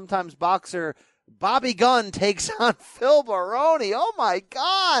star and sometimes boxer Bobby Gunn takes on Phil Baroni? Oh, my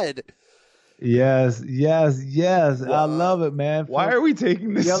God. Yes. I love it, man. Why are we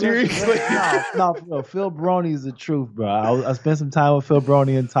taking this seriously? No, Phil Baroni is the truth, bro. I spent some time with Phil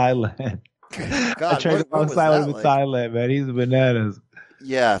Baroni in Thailand. God, I trained alongside him in Thailand, man. He's bananas.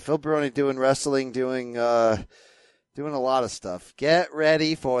 Yeah, Phil Baroni doing wrestling, doing a lot of stuff. Get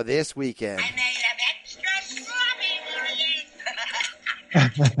ready for this weekend. I made an extra sloppy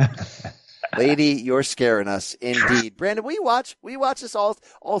for you. Lady, you're scaring us indeed. Brandon, will you watch? Will you watch this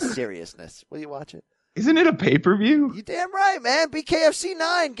all seriousness? Will you watch it? Isn't it a pay-per-view? You damn right, man.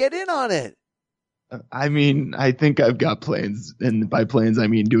 BKFC9, get in on it. I mean, I think I've got plans, and by plans I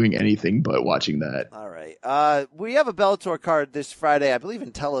mean doing anything but watching that. All right. We have a Bellator card this Friday, I believe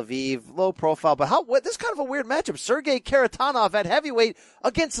in Tel Aviv, low profile, but this is kind of a weird matchup. Sergey Karatanov at heavyweight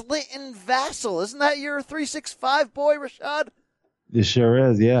against Linton Vassell. Isn't that your 365 boy, Rashad? It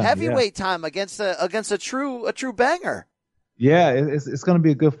sure is, yeah. Heavyweight time against a true banger. Yeah, it's going to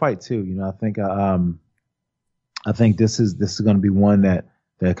be a good fight too. I think this is going to be one that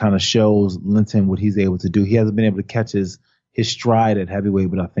kind of shows Linton what he's able to do. He hasn't been able to catch his stride at heavyweight,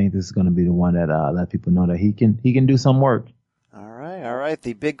 but I think this is going to be the one that let people know that he can do some work. All right.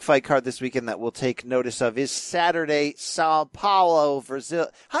 The big fight card this weekend that we'll take notice of is Saturday, Sao Paulo, Brazil.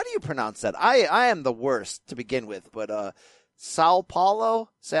 How do you pronounce that? I am the worst to begin with, but Sao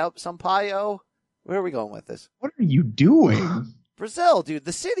Paulo, Sampaio. Where are we going with this? What are you doing? Brazil, dude,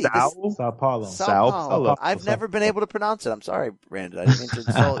 the city. Sao Paulo. Sao Paulo. I've never been able to pronounce it. I'm sorry, Brandon. I didn't mean to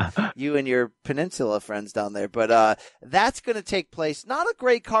insult you and your peninsula friends down there. But that's going to take place. Not a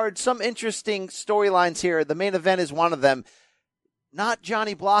great card. Some interesting storylines here. The main event is one of them. Not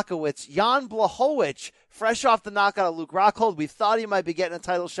Johnny Blachowicz. Jan Blachowicz, fresh off the knockout of Luke Rockhold. We thought he might be getting a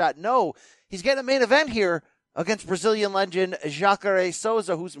title shot. No, he's getting a main event here against Brazilian legend Jacare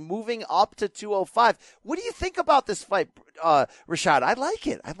Souza, who's moving up to 205. What do you think about this fight, Rashad? I like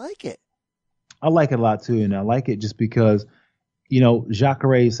it. I like it a lot too, and I like it just because,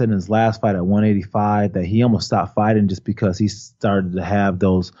 Jacare said in his last fight at 185 that he almost stopped fighting just because he started to have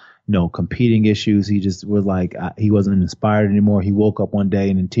those, competing issues. He just was like, he wasn't inspired anymore. He woke up one day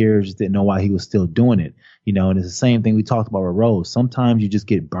and in tears, just didn't know why he was still doing it. And it's the same thing we talked about with Rose. Sometimes you just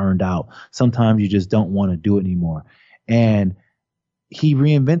get burned out. Sometimes you just don't want to do it anymore. And he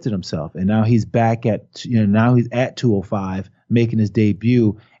reinvented himself, and now he's back at, now he's at 205 making his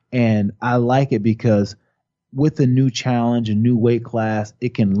debut. And I like it because with a new challenge, a new weight class,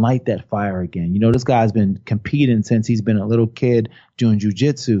 it can light that fire again. This guy's been competing since he's been a little kid doing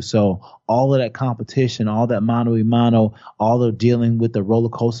jiu-jitsu. So all of that competition, all that mano a mano, all the dealing with the roller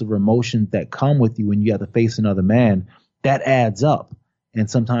coaster of emotions that come with you when you have to face another man, that adds up. And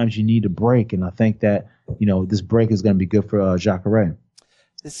sometimes you need a break. And I think that, this break is going to be good for Jacare.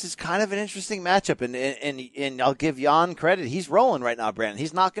 This is kind of an interesting matchup, and I'll give Jan credit. He's rolling right now, Brandon.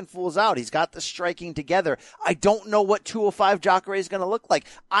 He's knocking fools out. He's got the striking together. I don't know what 205 Jacare is going to look like.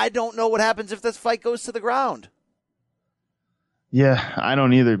 I don't know what happens if this fight goes to the ground. Yeah, I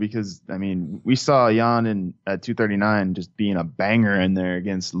don't either because, we saw Jan at 239 just being a banger in there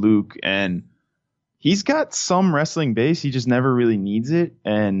against Luke, and he's got some wrestling base. He just never really needs it.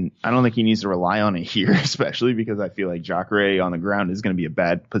 And I don't think he needs to rely on it here, especially because I feel like Jacare on the ground is going to be a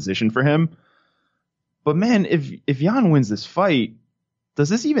bad position for him. But man, if Jan wins this fight, does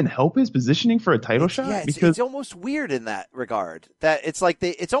this even help his positioning for a title shot? Yeah, it's almost weird in that regard. That it's like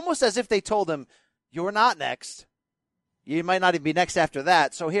it's almost as if they told him, "You're not next. You might not even be next after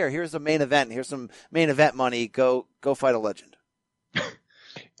that. So here's the main event. Here's some main event money. Go fight a legend."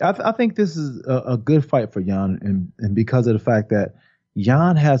 I think this is a good fight for Jan, and because of the fact that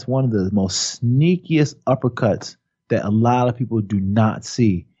Jan has one of the most sneakiest uppercuts that a lot of people do not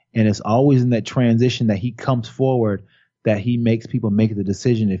see. And it's always in that transition that he comes forward that he makes people make the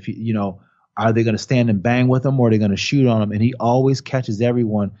decision if, are they going to stand and bang with him or are they going to shoot on him? And he always catches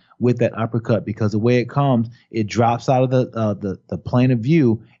everyone with that uppercut because the way it comes, it drops out of the plane of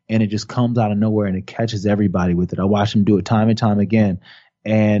view and it just comes out of nowhere and it catches everybody with it. I watch him do it time and time again.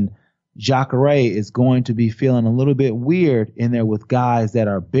 And Jacare is going to be feeling a little bit weird in there with guys that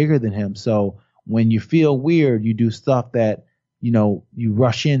are bigger than him. So when you feel weird, you do stuff that, you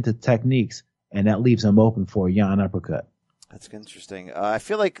rush into techniques, and that leaves him open for a Jan uppercut. That's interesting. I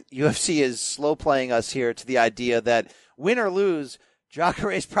feel like UFC is slow playing us here to the idea that win or lose, Jacare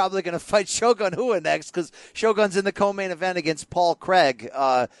is probably going to fight Shogun Rua next because Shogun's in the co-main event against Paul Craig.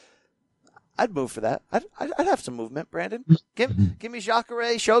 I'd move for that. I'd have some movement, Brandon. Give me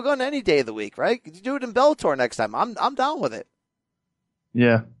Jacare, Shogun any day of the week, right? You do it in Bellator next time. I'm down with it.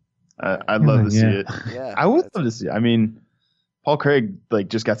 Yeah, I'd love to see it. Yeah, I would love to see it. Paul Craig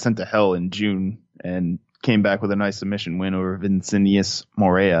just got sent to hell in June and came back with a nice submission win over Vincentius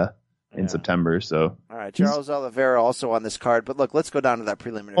Morea in September. So all right, Charles Oliveira also on this card. But look, let's go down to that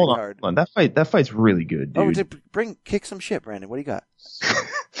preliminary card. Hold on. That fight's really good, dude. Kick some shit, Brandon. What do you got?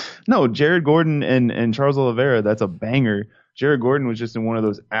 No, Jared Gordon and Charles Oliveira, that's a banger. Jared Gordon was just in one of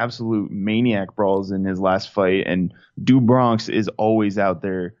those absolute maniac brawls in his last fight, and Du Bronx is always out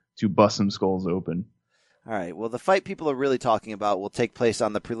there to bust some skulls open. All right, well, the fight people are really talking about will take place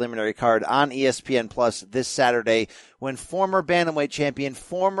on the preliminary card on ESPN Plus this Saturday when former bantamweight champion,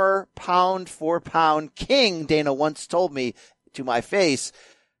 former pound-for-pound king, Dana once told me to my face,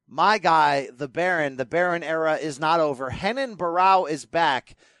 my guy, the Baron era is not over. Renan Barão is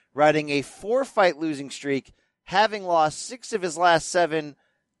back, riding a 4-fight losing streak, having lost 6 of his last 7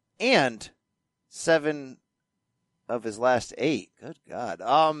 and 7 of his last 8. Good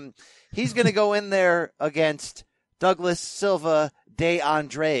God. He's going to go in there against Douglas Silva de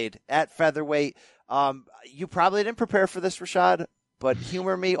Andrade at featherweight. You probably didn't prepare for this, Rashad, but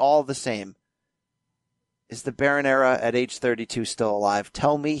humor me all the same. Is the Baron era at age 32 still alive?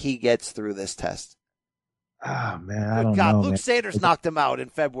 Tell me he gets through this test. Oh, man, I don't know. Luke Sanders knocked him out in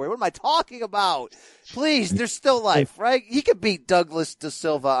February. What am I talking about? Please, there's still life, right? He could beat Douglas de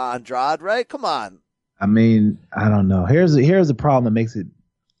Silva Andrade, right? Come on. I don't know. Here's the problem that makes it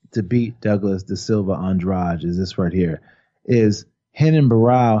to beat Douglas de Silva Andrade is this right here. Is Renan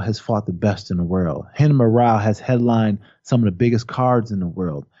Barão has fought the best in the world. Renan Barão has headlined some of the biggest cards in the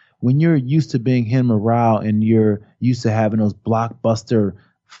world. When you're used to being Renan Barão and you're used to having those blockbuster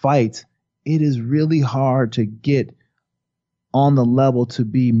fights, it is really hard to get on the level to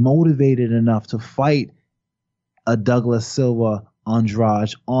be motivated enough to fight a Douglas Silva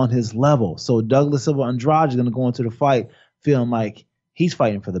Andrade on his level. So Douglas Silva Andrade is going to go into the fight feeling like he's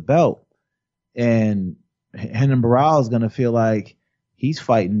fighting for the belt. And Renan Barão is going to feel like he's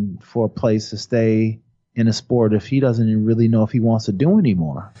fighting for a place to stay in a sport if he doesn't even really know if he wants to do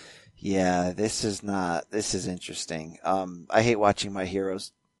anymore. Yeah, this is interesting. I hate watching my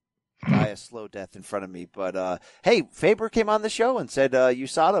heroes die a slow death in front of me, but hey, Faber came on the show and said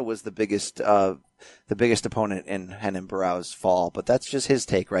USADA was the biggest opponent in Renan Barão's fall, but that's just his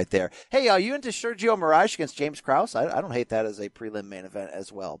take right there. Hey, are you into Sergio Moraes against James Krause? I don't hate that as a prelim main event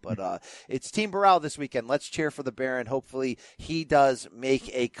as well, but it's Team Barão this weekend. Let's cheer for the Baron. Hopefully he does make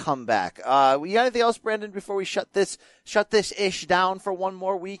a comeback. You got anything else, Brandon, before we shut this ish down for one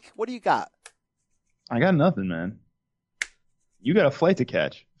more week? What do you got? I got nothing, man. You got a flight to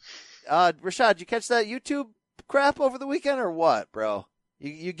catch. Rashad, you catch that YouTube crap over the weekend or what, bro?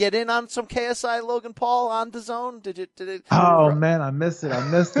 You get in on some KSI Logan Paul on DAZN? Did it? Oh man, I missed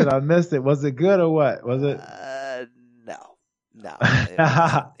it. Was it good or what? Was it? No.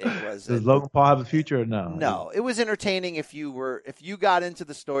 It was. Does Logan Paul have a future or no? No, it was entertaining if you got into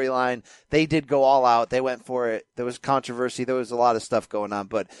the storyline. They did go all out. They went for it. There was controversy. There was a lot of stuff going on,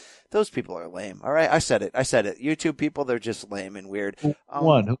 but those people are lame. All right, I said it. YouTube people, they're just lame and weird. Who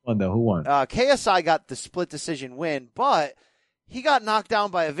won? Who won? KSI got the split decision win, but he got knocked down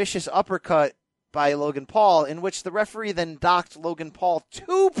by a vicious uppercut by Logan Paul, in which the referee then docked Logan Paul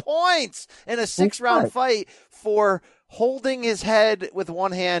 2 points in a 6-round fight for holding his head with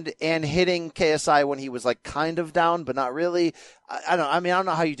one hand and hitting KSI when he was like kind of down, but not really. I don't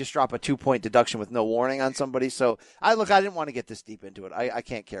know how you just drop a 2-point deduction with no warning on somebody. So I didn't want to get this deep into it. I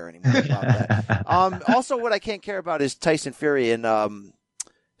can't care anymore about that. Also what I can't care about is Tyson Fury and,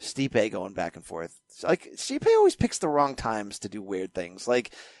 Stipe going back and forth. Like, Stipe always picks the wrong times to do weird things.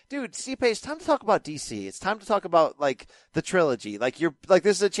 Like, dude, Stipe, it's time to talk about DC. It's time to talk about, like, the trilogy. Like,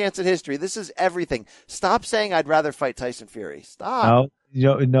 this is a chance at history. This is everything. Stop saying I'd rather fight Tyson Fury. Stop.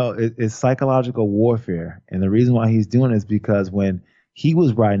 No, it's psychological warfare. And the reason why he's doing it is because when he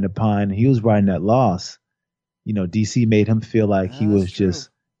was riding the pine, he was riding that loss, DC made him feel like he was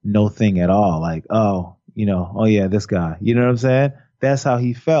just no thing at all. Like, this guy. You know what I'm saying? That's how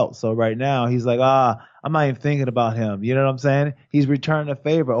he felt. So right now he's like, I'm not even thinking about him. You know what I'm saying? He's returning a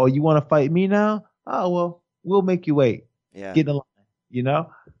favor. Oh, you want to fight me now? Oh, well, we'll make you wait. Yeah. Get in the line,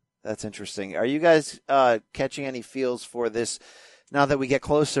 That's interesting. Are you guys catching any feels for this now that we get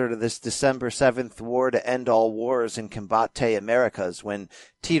closer to this December 7th war to end all wars and Combate Americas when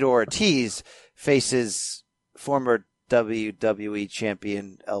Tito Ortiz faces former WWE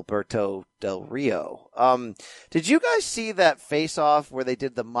champion Alberto Del Rio. Did you guys see that face-off where they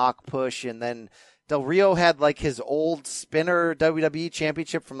did the mock push and then Del Rio had like his old spinner WWE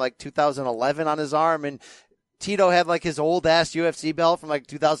championship from like 2011 on his arm and Tito had like his old ass UFC belt from like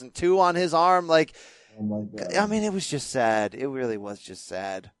 2002 on his arm? Like, oh my God. I mean, it was just sad. It really was just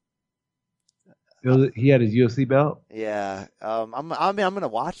sad. He had his UFC belt? Yeah. I'm going to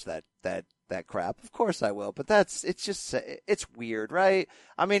watch that crap. Of course I will, but it's weird, right?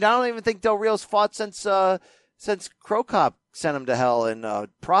 I mean, I don't even think Del Rio's fought since Crow Cop sent him to hell in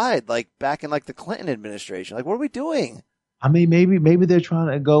Pride, like back in like the Clinton administration. Like, what are we doing? I mean, maybe they're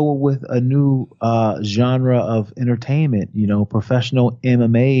trying to go with a new genre of entertainment, professional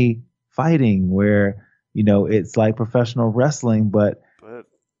MMA fighting where, it's like professional wrestling, but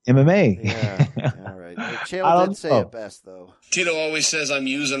MMA. Yeah. All right. Chael did say it best, though. Tito always says I'm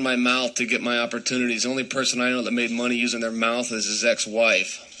using my mouth to get my opportunities. The only person I know that made money using their mouth is his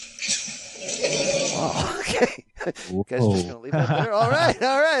ex-wife. Oh, okay. You guys just gonna leave that there? All right.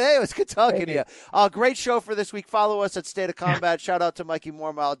 Hey, it was good talking to you. Great show for this week. Follow us at State of Combat. Shout out to Mikey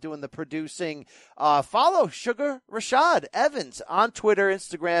Mormile doing the producing. Follow Sugar Rashad Evans on Twitter,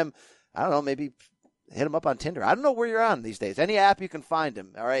 Instagram. I don't know, maybe hit him up on Tinder. I don't know where you're on these days. Any app you can find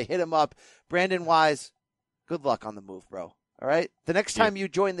him. All right, hit him up. Brandon Wise, good luck on the move, bro. All right? The next time you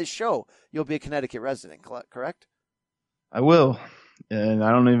join this show, you'll be a Connecticut resident, correct? I will. And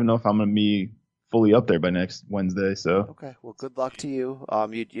I don't even know if I'm going to be fully up there by next Wednesday. So okay, well, good luck to you.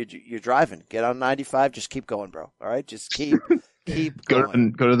 You're driving. Get on 95. Just keep going, bro. All right, just keep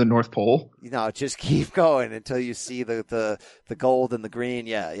going. Go to the North Pole. Just keep going until you see the gold and the green.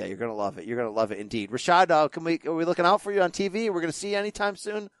 Yeah, you're gonna love it. You're gonna love it indeed. Rashad, are we looking out for you on TV? We're gonna see you anytime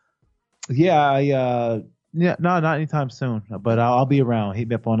soon. Yeah, not anytime soon. But I'll be around. Hit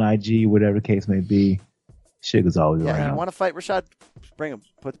me up on IG, whatever the case may be. Sugar's always around. You want to fight Rashad? Bring him.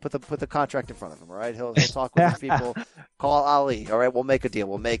 Put the contract in front of him. All right, he'll talk with his people. Call Ali. All right, we'll make a deal.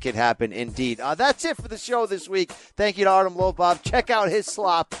 We'll make it happen indeed. That's it for the show this week. Thank you to Artem Lobov. Check out his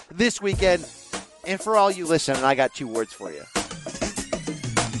slop this weekend. And for all you listening, I got 2 words for you.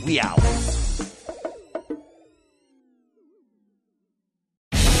 We out.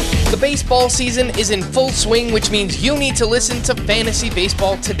 The baseball season is in full swing, which means you need to listen to Fantasy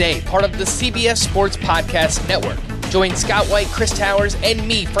Baseball Today, part of the CBS Sports Podcast Network. Join Scott White, Chris Towers, and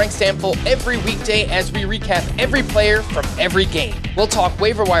me, Frank Stample, every weekday as we recap every player from every game. We'll talk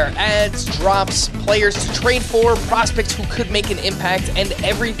waiver wire ads, drops, players to trade for, prospects who could make an impact, and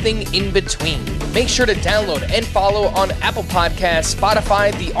everything in between. Make sure to download and follow on Apple Podcasts,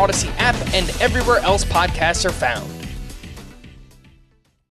 Spotify, the Odyssey app, and everywhere else podcasts are found.